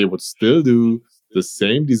Jose would still do the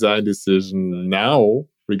same design decision now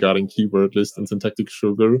regarding keyword list and syntactic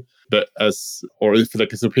sugar, or if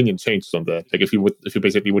like his opinion changed on that. Like if you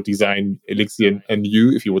basically would design Elixir and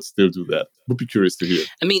if you would still do that. Would be curious to hear.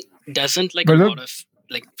 I mean, doesn't like a lot of,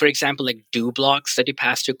 like, for example, like do blocks that you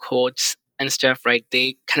pass to codes and stuff, right?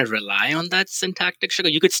 They kind of rely on that syntactic sugar.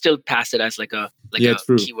 You could still pass it as like a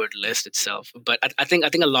keyword list itself, but I think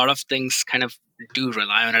a lot of things kind of do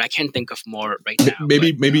rely on it. I can't think of more right now.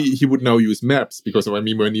 Maybe he would now use maps, because I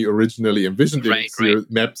mean, when he originally envisioned Elixir,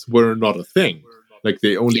 maps were not a thing. Like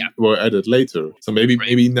they only were added later. So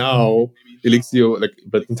maybe now Elixir, like,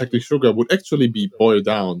 but syntactic sugar would actually be boiled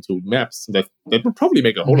down to maps. That would probably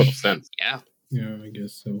make a whole lot of sense. Yeah, I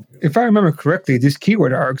guess so. If I remember correctly, these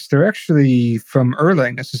keyword args, they're actually from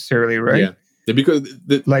Erlang necessarily, right? Yeah, because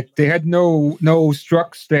they had no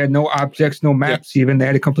structs, they had no objects, no maps even. They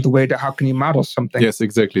had to come up with a way to how can you model something. Yes,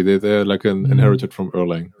 exactly. They're like inherited from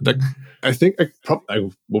Erlang. Like, I think I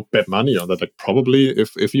would bet money on that. Like, probably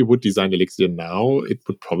if you would design Elixir now, it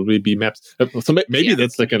would probably be maps. So maybe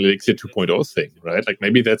that's like an Elixir 2.0 thing, right? Like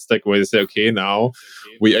maybe that's like where they say, okay, now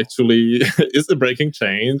we actually is a breaking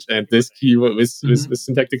change, and this keyword with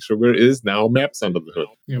syntactic sugar is now maps under the hood.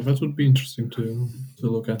 Yeah, that would be interesting to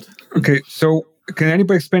look at. Okay, so can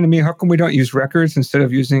anybody explain to me how come we don't use records instead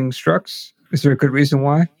of using structs? Is there a good reason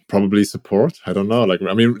why? Probably support. I don't know. Like,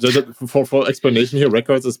 I mean, just for explanation here,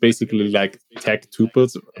 records is basically like tag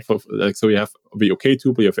tuples. So you have the OK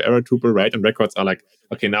tuple, you have the error tuple, right? And records are like,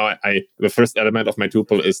 okay, now the first element of my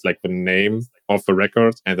tuple is like the name of the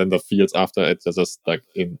record, and then the fields after it are just like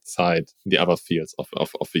inside the other fields of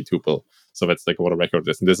the tuple. So that's like what a record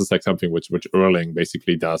is. And this is like something which Erlang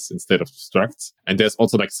basically does instead of structs. And there's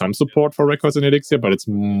also like some support for records in Elixir, but it's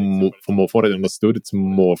more for what I understood, it's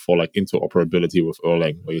more for like interoperability with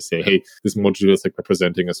Erlang, where you say, hey, this module is like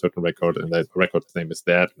representing a certain record, and that record name is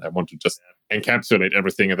that. I want to just encapsulate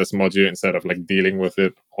everything in this module instead of like dealing with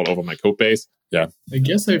it all over my code base. Yeah. I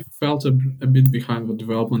guess I felt a bit behind the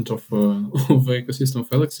development of the ecosystem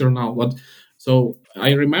of Elixir now. So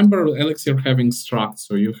I remember Elixir having structs.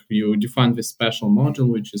 So you define this special module,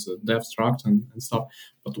 which is a dev struct and stuff.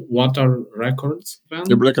 But what are records then?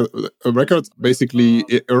 Records basically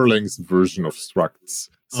Erlang's version of structs.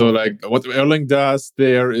 So like what Erlang does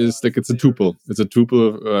there is like it's a tuple. It's a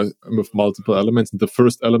tuple with multiple elements. And the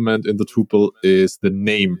first element in the tuple is the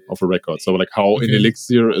name of a record. So like how in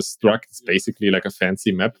Elixir a struct is basically like a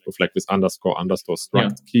fancy map with like this underscore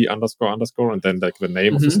struct key underscore, and then like the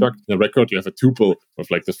name of the struct. In a record, you have a tuple with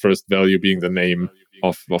like the first value being the name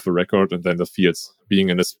of a record, and then the fields being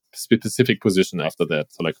in a specific position after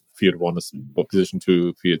that. So like field 1 is position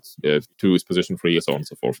 2, field 2 is position 3, and so on and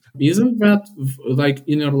so forth. Isn't that like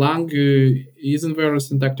in Erlang, isn't there a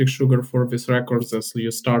syntactic sugar for these records? So you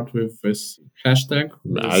start with this hashtag?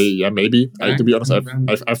 Maybe. To be honest,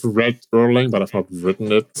 I've read Erlang, but I've not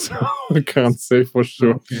written it, so I can't say for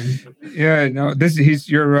sure. Okay. Yeah, no,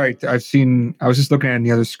 you're right. I was just looking at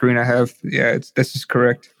the other screen I have. Yeah, this is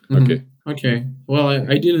correct. Okay. Okay. Well,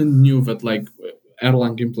 I didn't knew that like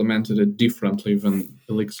Erlang implemented it differently than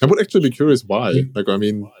Elixir. I would actually be curious why. Like, I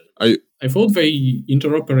mean, I thought they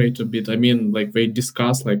interoperate a bit. I mean, like they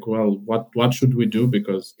discuss like, well, what should we do?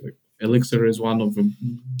 Because like Elixir is one of the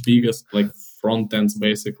biggest like front ends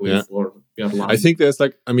basically for Erlang. I think there's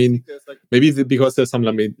like, I mean, maybe because there's some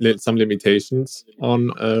limitations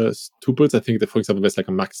on tuples. I think that, for example, there's like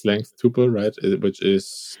a max length tuple, right, which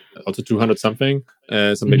is also 200 something.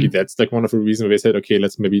 So maybe that's like one of the reasons they said, okay,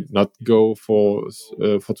 let's maybe not go for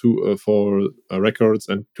records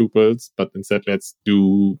and tuples, but instead let's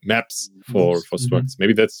do maps for structs.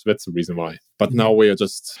 Maybe that's the reason why. But now we are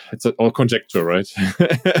it's all conjecture, right?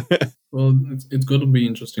 Well, it's going to be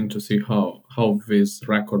interesting to see how these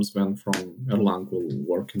records then from Erlang will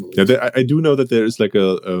work in Elixir. Yeah, I do know that there is like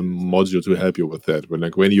a module to help you with that.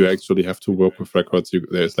 When you actually have to work with records,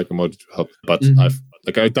 there's like a module to help. But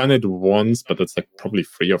I've done it once, but that's like probably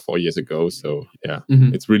 3 or 4 years ago. So yeah,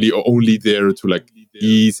 it's really only there to like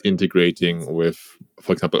ease integrating with,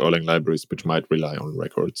 for example, Erlang libraries, which might rely on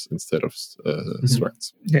records instead of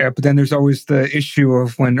structs. Yeah, but then there's always the issue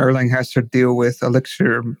of when Erlang has to deal with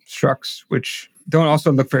Elixir structs, which don't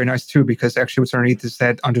also look very nice too, because actually what's underneath is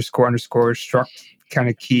that underscore struct kind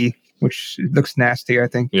of key, which looks nasty, I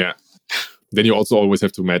think. Yeah. Then you also always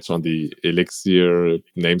have to match on the Elixir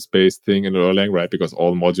namespace thing in Erlang, right? Because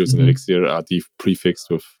all modules in Elixir are prefixed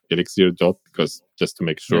with Elixir dot, because just to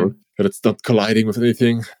make sure that it's not colliding with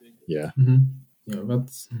anything. Yeah. Yeah,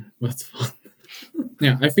 that's fun.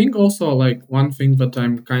 Yeah, I think also like one thing that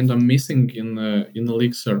I'm kind of missing in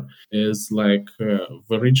Elixir is like the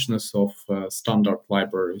richness of standard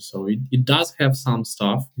library. So it does have some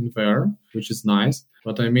stuff in there, which is nice.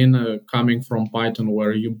 But I mean, coming from Python,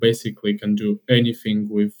 where you basically can do anything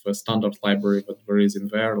with a standard library that there is in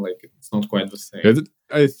there, like it's not quite the same. Yeah,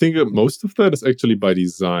 I think most of that is actually by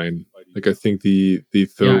design. Like I think the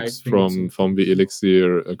folks from the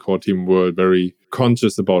Elixir core team were very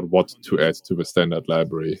conscious about what to add to the standard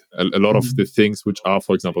library. A lot of the things which are,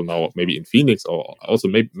 for example, now maybe in Phoenix or also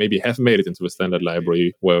maybe have made it into a standard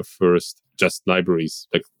library were first just libraries,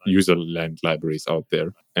 like user land libraries out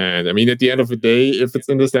there. And I mean, at the end of the day, if it's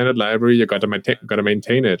in the standard library, you gotta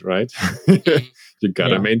maintain it, right? You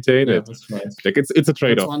gotta maintain it. That's right. Like it's a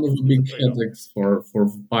trade-off. It's one of the big headaches for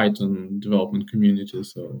Python development community.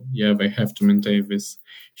 So yeah, they have to maintain this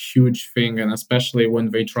huge thing, and especially when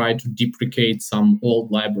they try to deprecate some old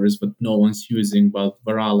libraries that no one's using, but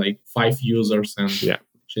there are like 5 users and shit,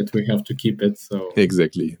 we have to keep it. So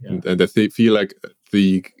exactly, and I feel like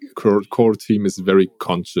the core team is very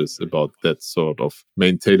conscious about that sort of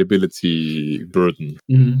maintainability burden.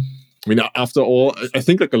 I mean, after all, I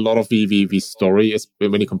think like a lot of the story is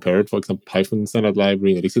when you compare it, for example, Python standard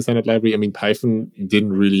library and Elixir standard library. I mean, Python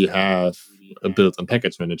didn't really have a built-in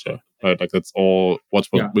package manager, right? Like that's all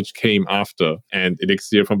which came after. And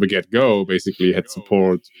Elixir from the get-go basically had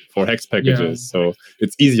support for hex packages. So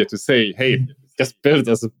it's easier to say, hey, just build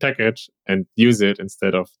it as a package and use it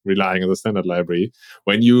instead of relying on the standard library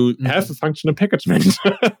when you have a functional package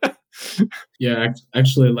manager. Yeah,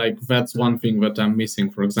 actually, like that's one thing that I'm missing.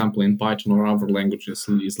 For example, in Python or other languages,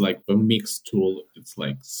 is like the mix tool. It's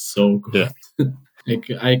like so good. Yeah.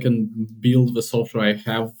 Like I can build the software. I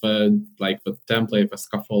have like the template, the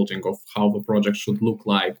scaffolding of how the project should look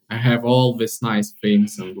like. I have all these nice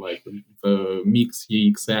things and like the mix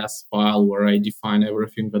EXS file where I define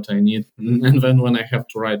everything that I need. And then when I have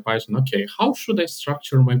to write Python, okay, how should I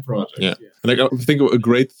structure my project? Yeah. Like I think a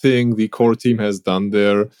great thing the core team has done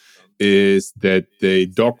there is that they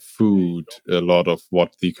dog food a lot of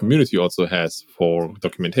what the community also has for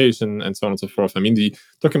documentation and so on and so forth. I mean, the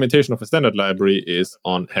documentation of a standard library is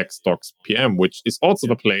on hex.docs.pm, which is also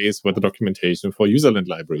the place where the documentation for userland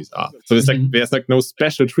libraries are. So it's like there's like no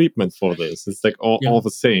special treatment for this. It's like all the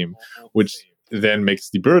same, which then makes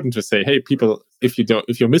the burden to say, hey, people, if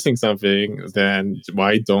you're missing something, then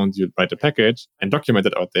why don't you write a package and document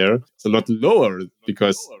it out there? It's a lot lower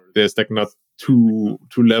because there's like not two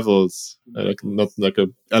levels, like not like a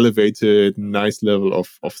elevated nice level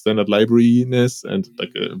of standard library-ness and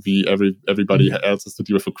like everybody else has to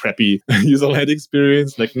deal with a crappy user-led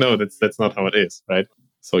experience. Like no, that's not how it is, right?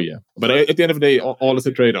 So yeah, but at the end of the day, all is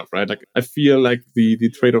a trade-off, right? Like I feel like the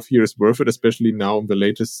trade-off here is worth it, especially now in the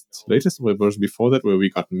latest version before that, where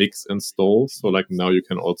we got mix install. So like now you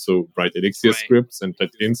can also write Elixir scripts and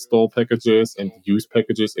like install packages and use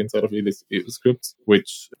packages inside of Elixir scripts,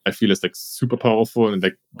 which I feel is like super powerful. And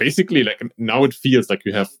like basically like now it feels like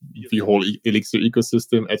you have the whole Elixir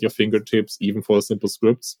ecosystem at your fingertips, even for simple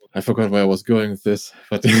scripts. I forgot where I was going with this,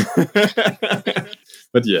 but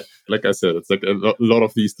but yeah, like I said, it's like a lot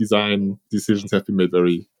of these design decisions have been made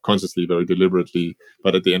very consciously, very deliberately.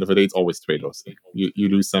 But at the end of the day, it's always trade-offs. Like you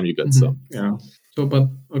lose some, you get some. Yeah. So, but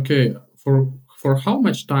okay, for how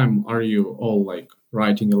much time are you all like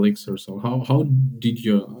writing Elixir? So how did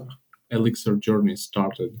your Elixir journey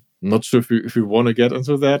started? Not sure if you want to get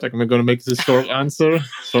into that. Like, I'm going to make this short answer.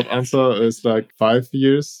 Short answer is like 5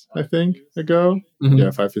 years, I think, ago.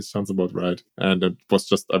 Yeah, 5 years sounds about right. And it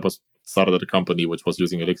was I was started at a company which was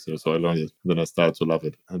using Elixir, so I learned it. And then I started to love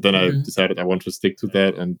it. And then I decided I want to stick to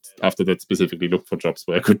that. And after that, specifically look for jobs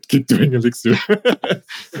where I could keep doing Elixir.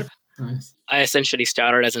 Nice. I essentially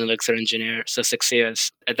started as an Elixir engineer, so 6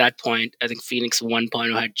 years. At that point, I think Phoenix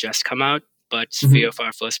 1.0 had just come out, but a few of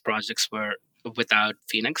our first projects were without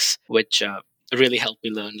Phoenix, which really helped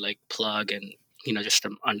me learn like plug and just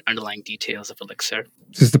the underlying details of Elixir.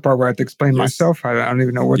 This is the part where I have to explain myself. I don't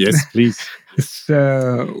even know what. Yes, please.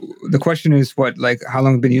 The question is what, like, how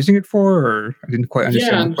long have you been using it for? Or I didn't quite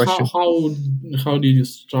understand the question. How did you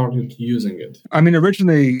start using it? I mean,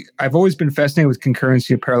 originally, I've always been fascinated with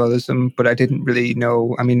concurrency and parallelism, but I didn't really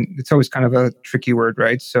know. I mean, it's always kind of a tricky word,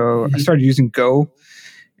 right? So I started using Go.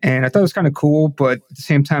 And I thought it was kind of cool, but at the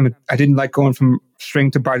same time, I didn't like going from string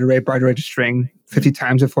to byte array to string 50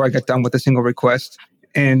 times before I got done with a single request.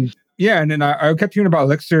 And yeah, and then I kept hearing about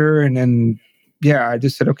Elixir, and then I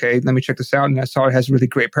just said, okay, let me check this out. And I saw it has really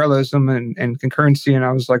great parallelism and concurrency, and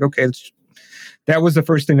I was like, okay, that was the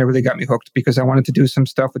first thing that really got me hooked, because I wanted to do some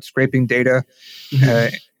stuff with scraping data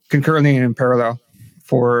concurrently and in parallel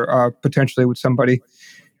for potentially with somebody.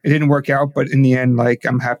 It didn't work out, but in the end, like,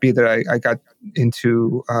 I'm happy that I got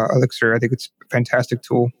into Elixir. I think it's a fantastic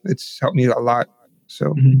tool. It's helped me a lot.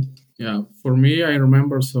 So, yeah, for me, I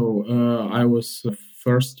remember. So I was a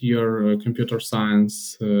first year computer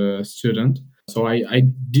science student. So I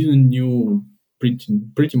didn't knew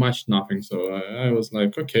pretty much nothing. So I was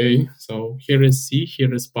like, okay, so here is C,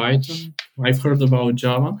 here is Python. I've heard about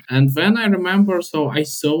Java, and then I remember. So I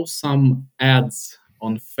saw some ads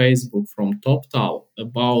on Facebook from TopTal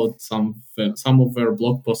about some of their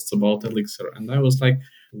blog posts about Elixir. And I was like,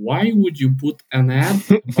 why would you put an ad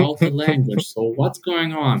about a language? So what's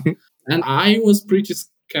going on? And I was pretty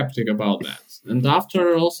skeptic about that. And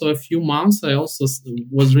after also a few months, I also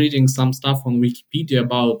was reading some stuff on Wikipedia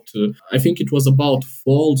about, I think it was about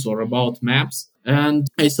folds or about maps. And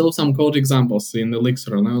I saw some code examples in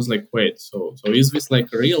Elixir, and I was like, wait, so is this like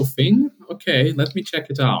a real thing? Okay, let me check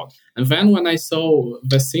it out. And then when I saw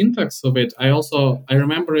the syntax of it, I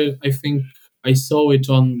remember it, I think I saw it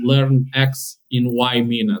on Learn X in Y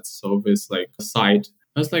minutes. So this like site.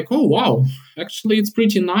 I was like, oh, wow, actually, it's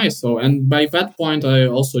pretty nice. So, and by that point, I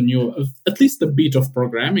also knew at least a bit of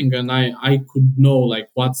programming, and I could know like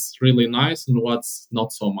what's really nice and what's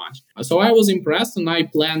not so much. So I was impressed, and I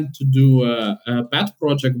planned to do a pet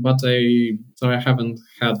project, but I haven't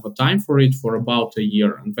had the time for it for about a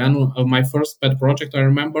year. And then my first pet project, I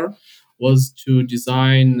remember, was to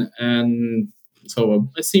design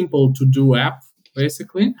a simple to-do app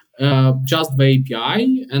basically, just the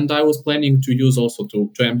API. And I was planning to use also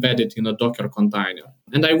to embed it in a Docker container.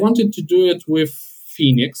 And I wanted to do it with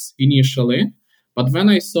Phoenix initially. But when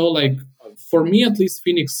I saw, like, for me at least,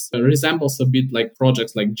 Phoenix resembles a bit like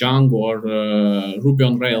projects like Django or Ruby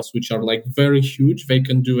on Rails, which are like very huge. They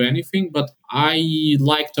can do anything, but I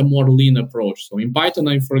liked a more lean approach. So in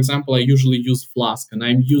Python, for example, I usually use Flask, and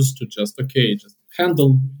I'm used to just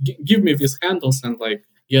give me these handles and like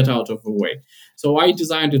get out of the way. So I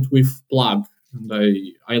designed it with Plug, and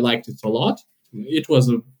I liked it a lot. It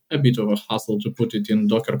was a bit of a hassle to put it in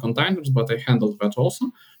Docker containers, but I handled that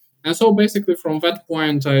also. And so basically from that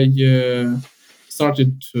point, I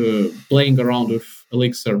started playing around with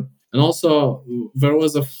Elixir. And also there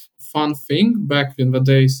was a fun thing back in the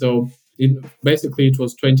day. So it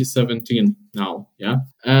was 2017 now. Yeah.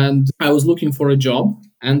 And I was looking for a job,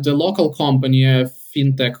 and the local company, a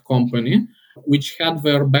fintech company, which had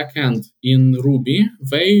their backend in Ruby,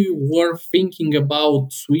 they were thinking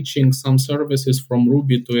about switching some services from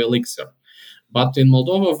Ruby to Elixir. But in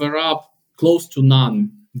Moldova, there are close to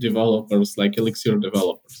none developers, like Elixir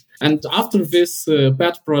developers. And after this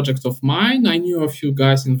pet project of mine, I knew a few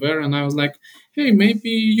guys in there, and I was like, hey, maybe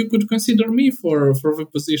you could consider me for the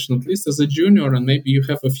position, at least as a junior, and maybe you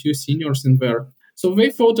have a few seniors in there. So they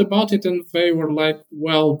thought about it, and they were like,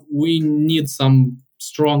 well, we need some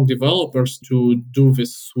strong developers to do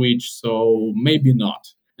this switch, so maybe not.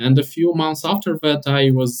 And a few months after that, I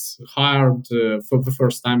was hired, for the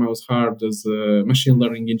first time I was hired as a machine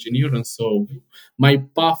learning engineer. And so my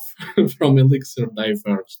path from Elixir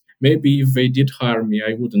diverged. Maybe if they did hire me,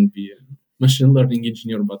 I wouldn't be a machine learning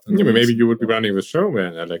engineer. But maybe you would be running the show,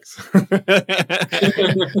 man, Alex.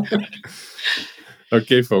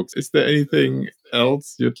 Okay, folks, is there anything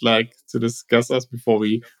else you'd like to discuss us before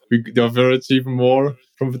we diverge even more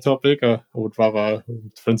from the topic? Or I would rather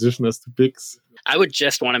transition us to picks. I would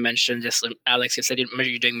just want to mention, Alex, you said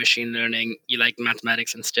you're doing machine learning, you like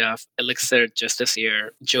mathematics and stuff. Elixir, just this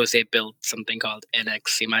year, Jose built something called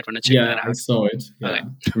NX. You might want to check that out. Yeah, I saw it. Yeah.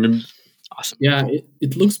 Okay. Awesome. Yeah,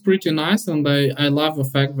 it looks pretty nice, and I love the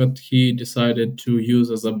fact that he decided to use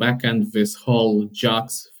as a backend this whole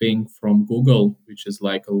JAX thing from Google, which is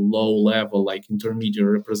like a low-level, like intermediate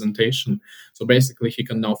representation. So basically, he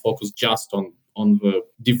can now focus just on the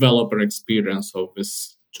developer experience of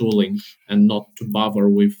this tooling and not to bother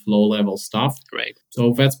with low-level stuff. Right.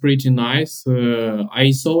 So that's pretty nice.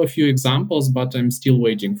 I saw a few examples, but I'm still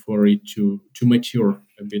waiting for it to mature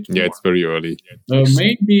a bit more. Yeah, it's very early.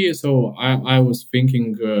 Maybe, so I was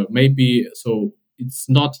thinking maybe, so it's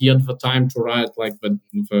not yet the time to write like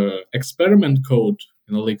the experiment code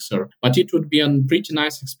in Elixir, but it would be a pretty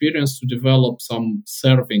nice experience to develop some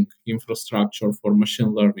serving infrastructure for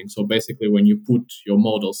machine learning. So basically when you put your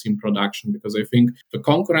models in production, because I think the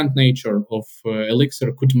concurrent nature of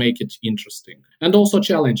Elixir could make it interesting and also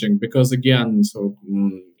challenging, because again, so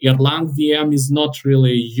Erlang VM is not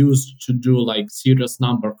really used to do like serious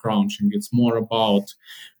number crunching. It's more about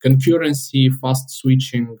concurrency, fast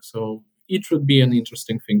switching. So it would be an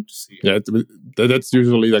interesting thing to see. Yeah, that's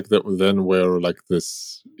usually like then where like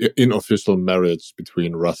this unofficial marriage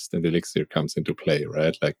between Rust and Elixir comes into play,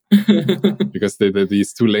 right? Like because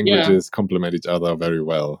these two languages complement each other very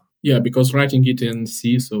well. Yeah, because writing it in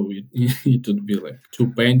C, so it would be like too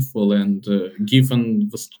painful, and given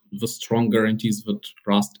the strong guarantees that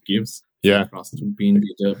Rust gives, Rust would be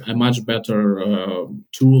indeed a much better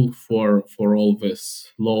tool for all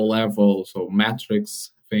this low level, so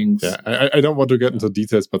metrics things. Yeah, I don't want to get into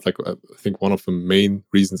details, but like I think one of the main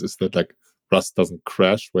reasons is that like Rust doesn't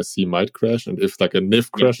crash where C might crash, and if like a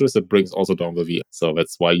NIF crashes, it brings also down the VM. So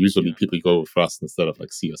that's why usually people go with Rust instead of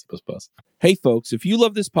like C or C++. Hey folks, if you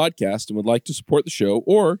love this podcast and would like to support the show,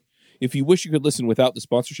 or if you wish you could listen without the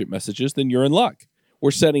sponsorship messages, then you're in luck.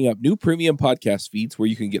 We're setting up new premium podcast feeds where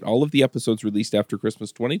you can get all of the episodes released after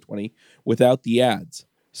Christmas 2020 without the ads.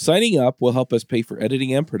 Signing up will help us pay for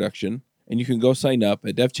editing and production, and you can go sign up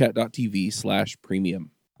at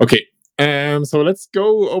devchat.tv/premium. Okay, so let's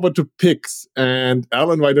go over to picks. And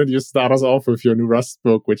Alan, why don't you start us off with your new Rust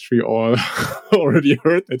book, which we all already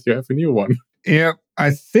heard that you have a new one. Yeah,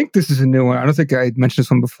 I think this is a new one. I don't think I mentioned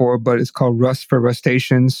this one before, but it's called Rust for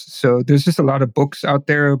Rustaceans. So there's just a lot of books out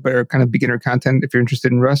there, but are kind of beginner content if you're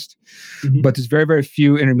interested in Rust. Mm-hmm. But there's very, very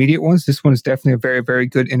few intermediate ones. This one is definitely a very, very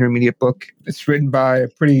good intermediate book. It's written by a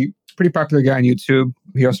pretty popular guy on YouTube.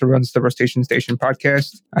 He also runs the Rustacean Station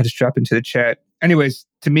podcast. I just dropped into the chat. Anyways,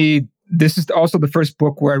 to me, this is also the first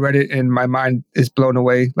book where I read it and my mind is blown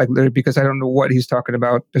away, like literally, because I don't know what he's talking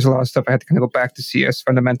about. There's a lot of stuff I had to kind of go back to CS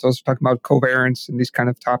fundamentals, talking about covariance and these kind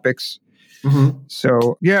of topics. Mm-hmm.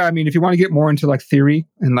 So, yeah, I mean, if you want to get more into like theory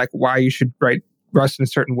and like why you should write Rust in a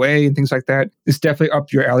certain way and things like that. It's definitely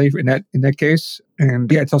up your alley in that case.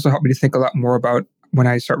 And yeah, it's also helped me to think a lot more about when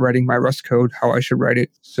I start writing my Rust code, how I should write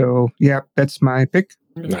it. So yeah, that's my pick.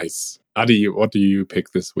 Nice. Adi, what do you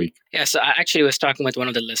pick this week? Yeah, so I actually was talking with one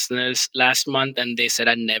of the listeners last month, and they said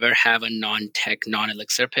I never have a non-tech,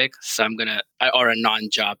 non-Elixir pick, or a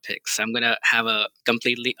non-job pick. So I'm gonna have a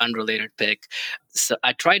completely unrelated pick. So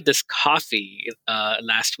I tried this coffee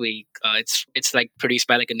last week. It's like produced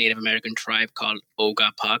by like a Native American tribe called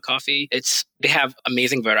Ogapa coffee. They have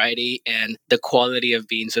amazing variety, and the quality of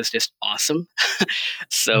beans was just awesome.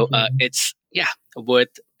 So it's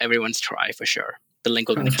worth everyone's try for sure. The link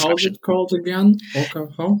will be in the description. How's it called again?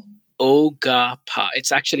 Ogapa.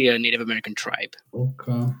 It's actually a Native American tribe.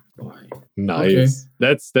 Ogapa. Nice. Okay.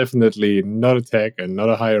 That's definitely not a tech and not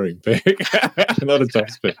a hiring pick. Not a job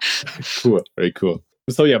pick. Cool. Very cool.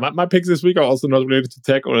 So yeah, my picks this week are also not related to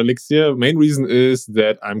tech or Elixir. Main reason is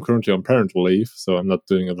that I'm currently on parental leave, so I'm not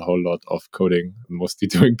doing a whole lot of coding. I'm mostly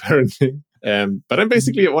doing parenting. But I'm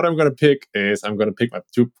basically, what I'm going to pick is I'm going to pick my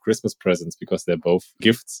 2 Christmas presents because they're both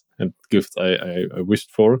gifts and gifts I wished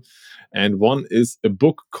for. And one is a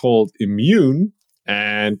book called Immune.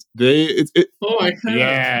 And I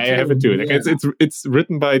have it too. Like it's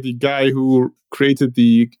written by the guy who created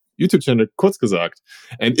the YouTube channel Kurzgesagt.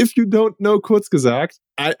 And if you don't know Kurzgesagt,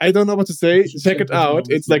 I don't know what to say. Check it out.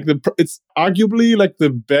 It's like it's arguably like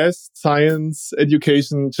the best science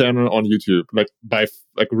education channel on YouTube. Like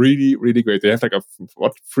really, really great. They have like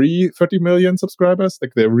 30 million subscribers.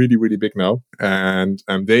 Like they're really, really big now. And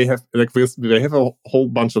they have a whole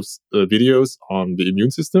bunch of videos on the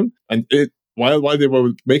immune system. And while they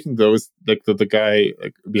were making those, like the guy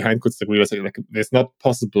behind Kurzgesagt realized like it's not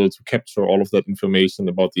possible to capture all of that information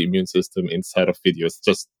about the immune system inside of videos.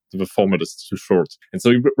 Just the format is too short. And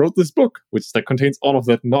so he wrote this book, which contains all of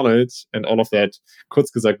that knowledge and all of that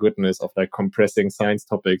Kurzgesagt goodness of like compressing science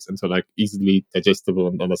topics into like easily digestible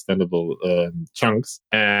and understandable chunks.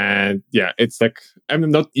 And yeah, it's like,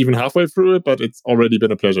 I'm not even halfway through it, but it's already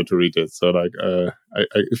been a pleasure to read it. So like,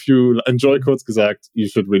 if you enjoy Kurzgesagt, you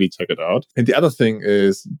should really check it out. And the other thing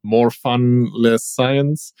is more fun, less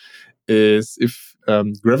science, is if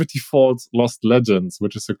Gravity Falls Lost Legends,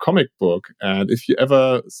 which is a comic book. And if you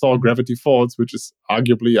ever saw Gravity Falls, which is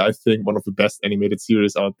arguably, I think, one of the best animated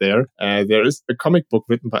series out there, there is a comic book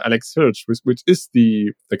written by Elixir, which is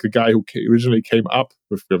the guy who originally came up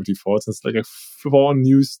with Gravity Falls. It's like 4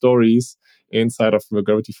 new stories inside of the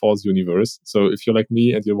Gravity Falls universe. So if you're like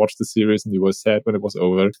me and you watched the series and you were sad when it was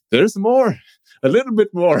over, there's more, a little bit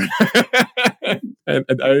more. and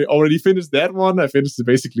I already finished that one. I finished it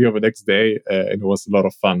basically on the next day, and it was a lot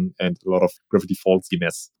of fun and a lot of Gravity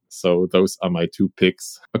Fallsiness. So those are my 2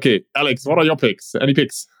 picks. Okay, Alex, what are your picks? Any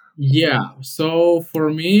picks? Yeah, so for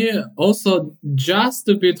me, also just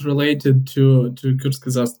a bit related to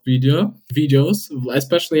Kurzgesagt videos,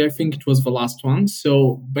 especially I think it was the last one.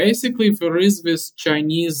 So basically there is this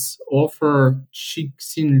Chinese author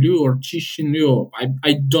Cixin Liu or Cixin Liu.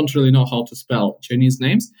 I don't really know how to spell Chinese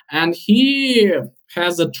names. And he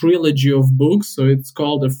has a trilogy of books, so it's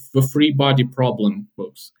called the Free Body Problem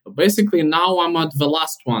books. So basically, now I'm at the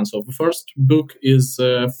last one. So the first book is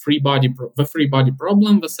the Free Body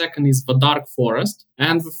Problem. The second is The Dark Forest,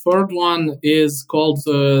 and the third one is called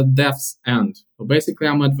Death's End. So basically,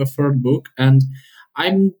 I'm at the third book, and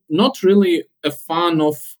I'm not really a fan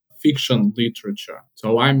of fiction literature.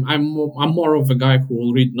 So I'm more of a guy who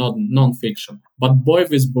will read non-fiction. But boy,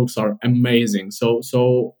 these books are amazing. So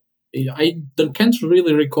I can't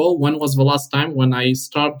really recall when was the last time when I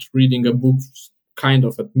start reading a book kind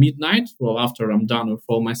of at midnight, well, after I'm done with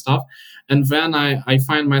all my stuff. And then I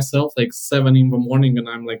find myself like 7 a.m, and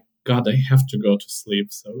I'm like, God, I have to go to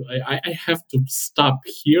sleep. So I have to stop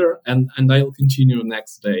here and I'll continue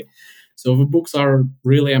next day. So the books are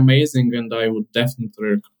really amazing, and I would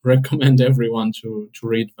definitely recommend everyone to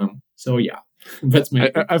read them. So yeah. That's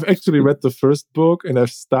my. I've actually read the first book and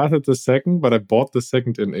I've started the second, but I bought the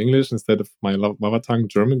second in English instead of my mother tongue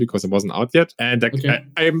German because it wasn't out yet. And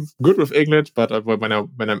I'm good with English, but when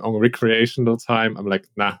I'm on recreational time, I'm like,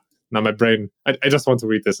 nah, my brain. I just want to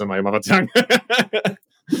read this in my mother tongue.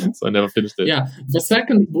 So I never finished it. Yeah, the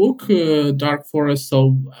second book, Dark Forest,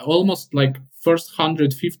 so almost like first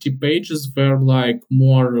 150 pages were like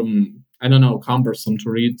more. Cumbersome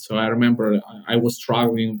to read. So I remember I was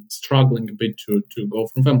struggling a bit to go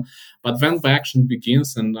from them. But then the action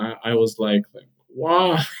begins, and I was like,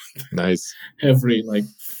 wow, Nice. every like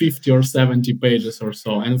 50 or 70 pages or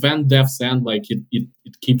so. And then Dev's End, like it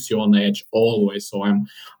keeps you on edge always. So I'm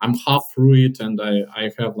half through it, and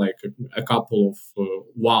I have like a couple of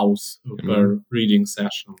wows per reading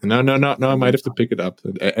session. No, I might have to pick it up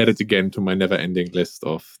and add it again to my never-ending list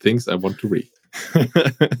of things I want to read.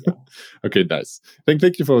 Okay, nice.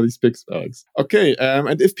 Thank you for these picks, Alex. Okay,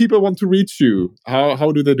 and if people want to reach you,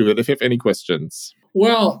 how do they do it? If you have any questions?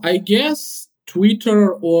 Well, I guess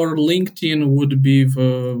Twitter or LinkedIn would be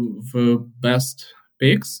the best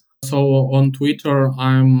picks. So on Twitter,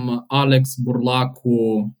 I'm Alex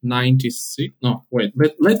Burlacu 96. No, wait,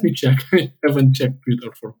 let me check. I haven't checked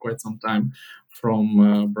Twitter for quite some time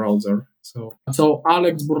from browser. So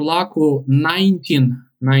Alex Burlacu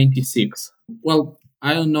 1996. Well,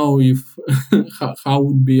 I don't know if how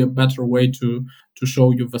would be a better way to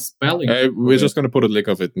show you the spelling. We're just going to put a link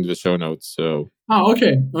of it in the show notes. So. Oh,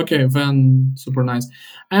 okay, then super nice.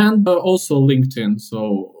 And also LinkedIn.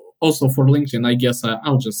 So also for LinkedIn, I guess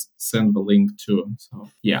I'll just send the link too. So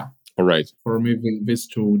yeah. All right. For me, these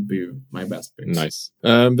two would be my best picks. Nice.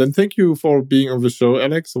 Then thank you for being on the show,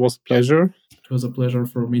 Alex. It was a pleasure. It was a pleasure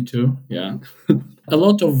for me too. Yeah. A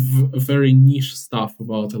lot of very niche stuff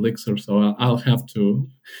about Elixir, so I'll have to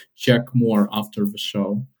check more after the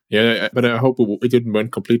show. Yeah, but I hope it didn't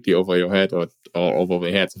went completely over your head or over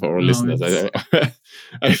the heads of our listeners.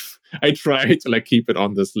 I try to like keep it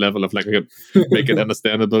on this level of like make it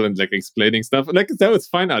understandable and like explaining stuff. Like that was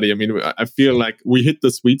fine, Adi. I mean, I feel like we hit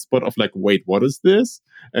the sweet spot of like, wait, what is this?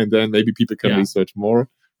 And then maybe people can research more,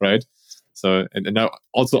 right? So, and now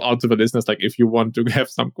also out to the listeners, like if you want to have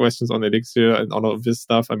some questions on Elixir and all of this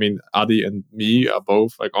stuff, I mean, Adi and me are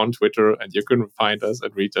both like on Twitter, and you can find us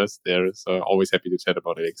and reach us there. So always happy to chat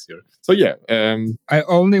about Elixir. So yeah. I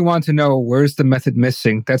only want to know, where's the method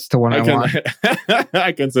missing? That's the one I want.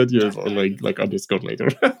 I can send you a link like on Discord later.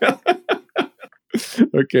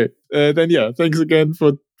 Okay. Then yeah, thanks again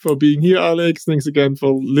for being here, Alex. Thanks again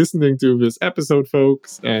for listening to this episode,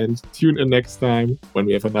 folks. And tune in next time when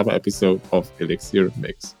we have another episode of Elixir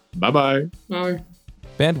Mix. Bye-bye. Bye.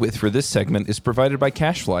 Bandwidth for this segment is provided by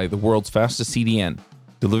CacheFly, the world's fastest CDN.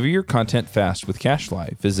 Deliver your content fast with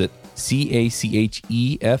CacheFly. Visit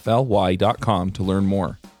CACHEFLY.com to learn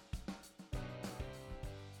more.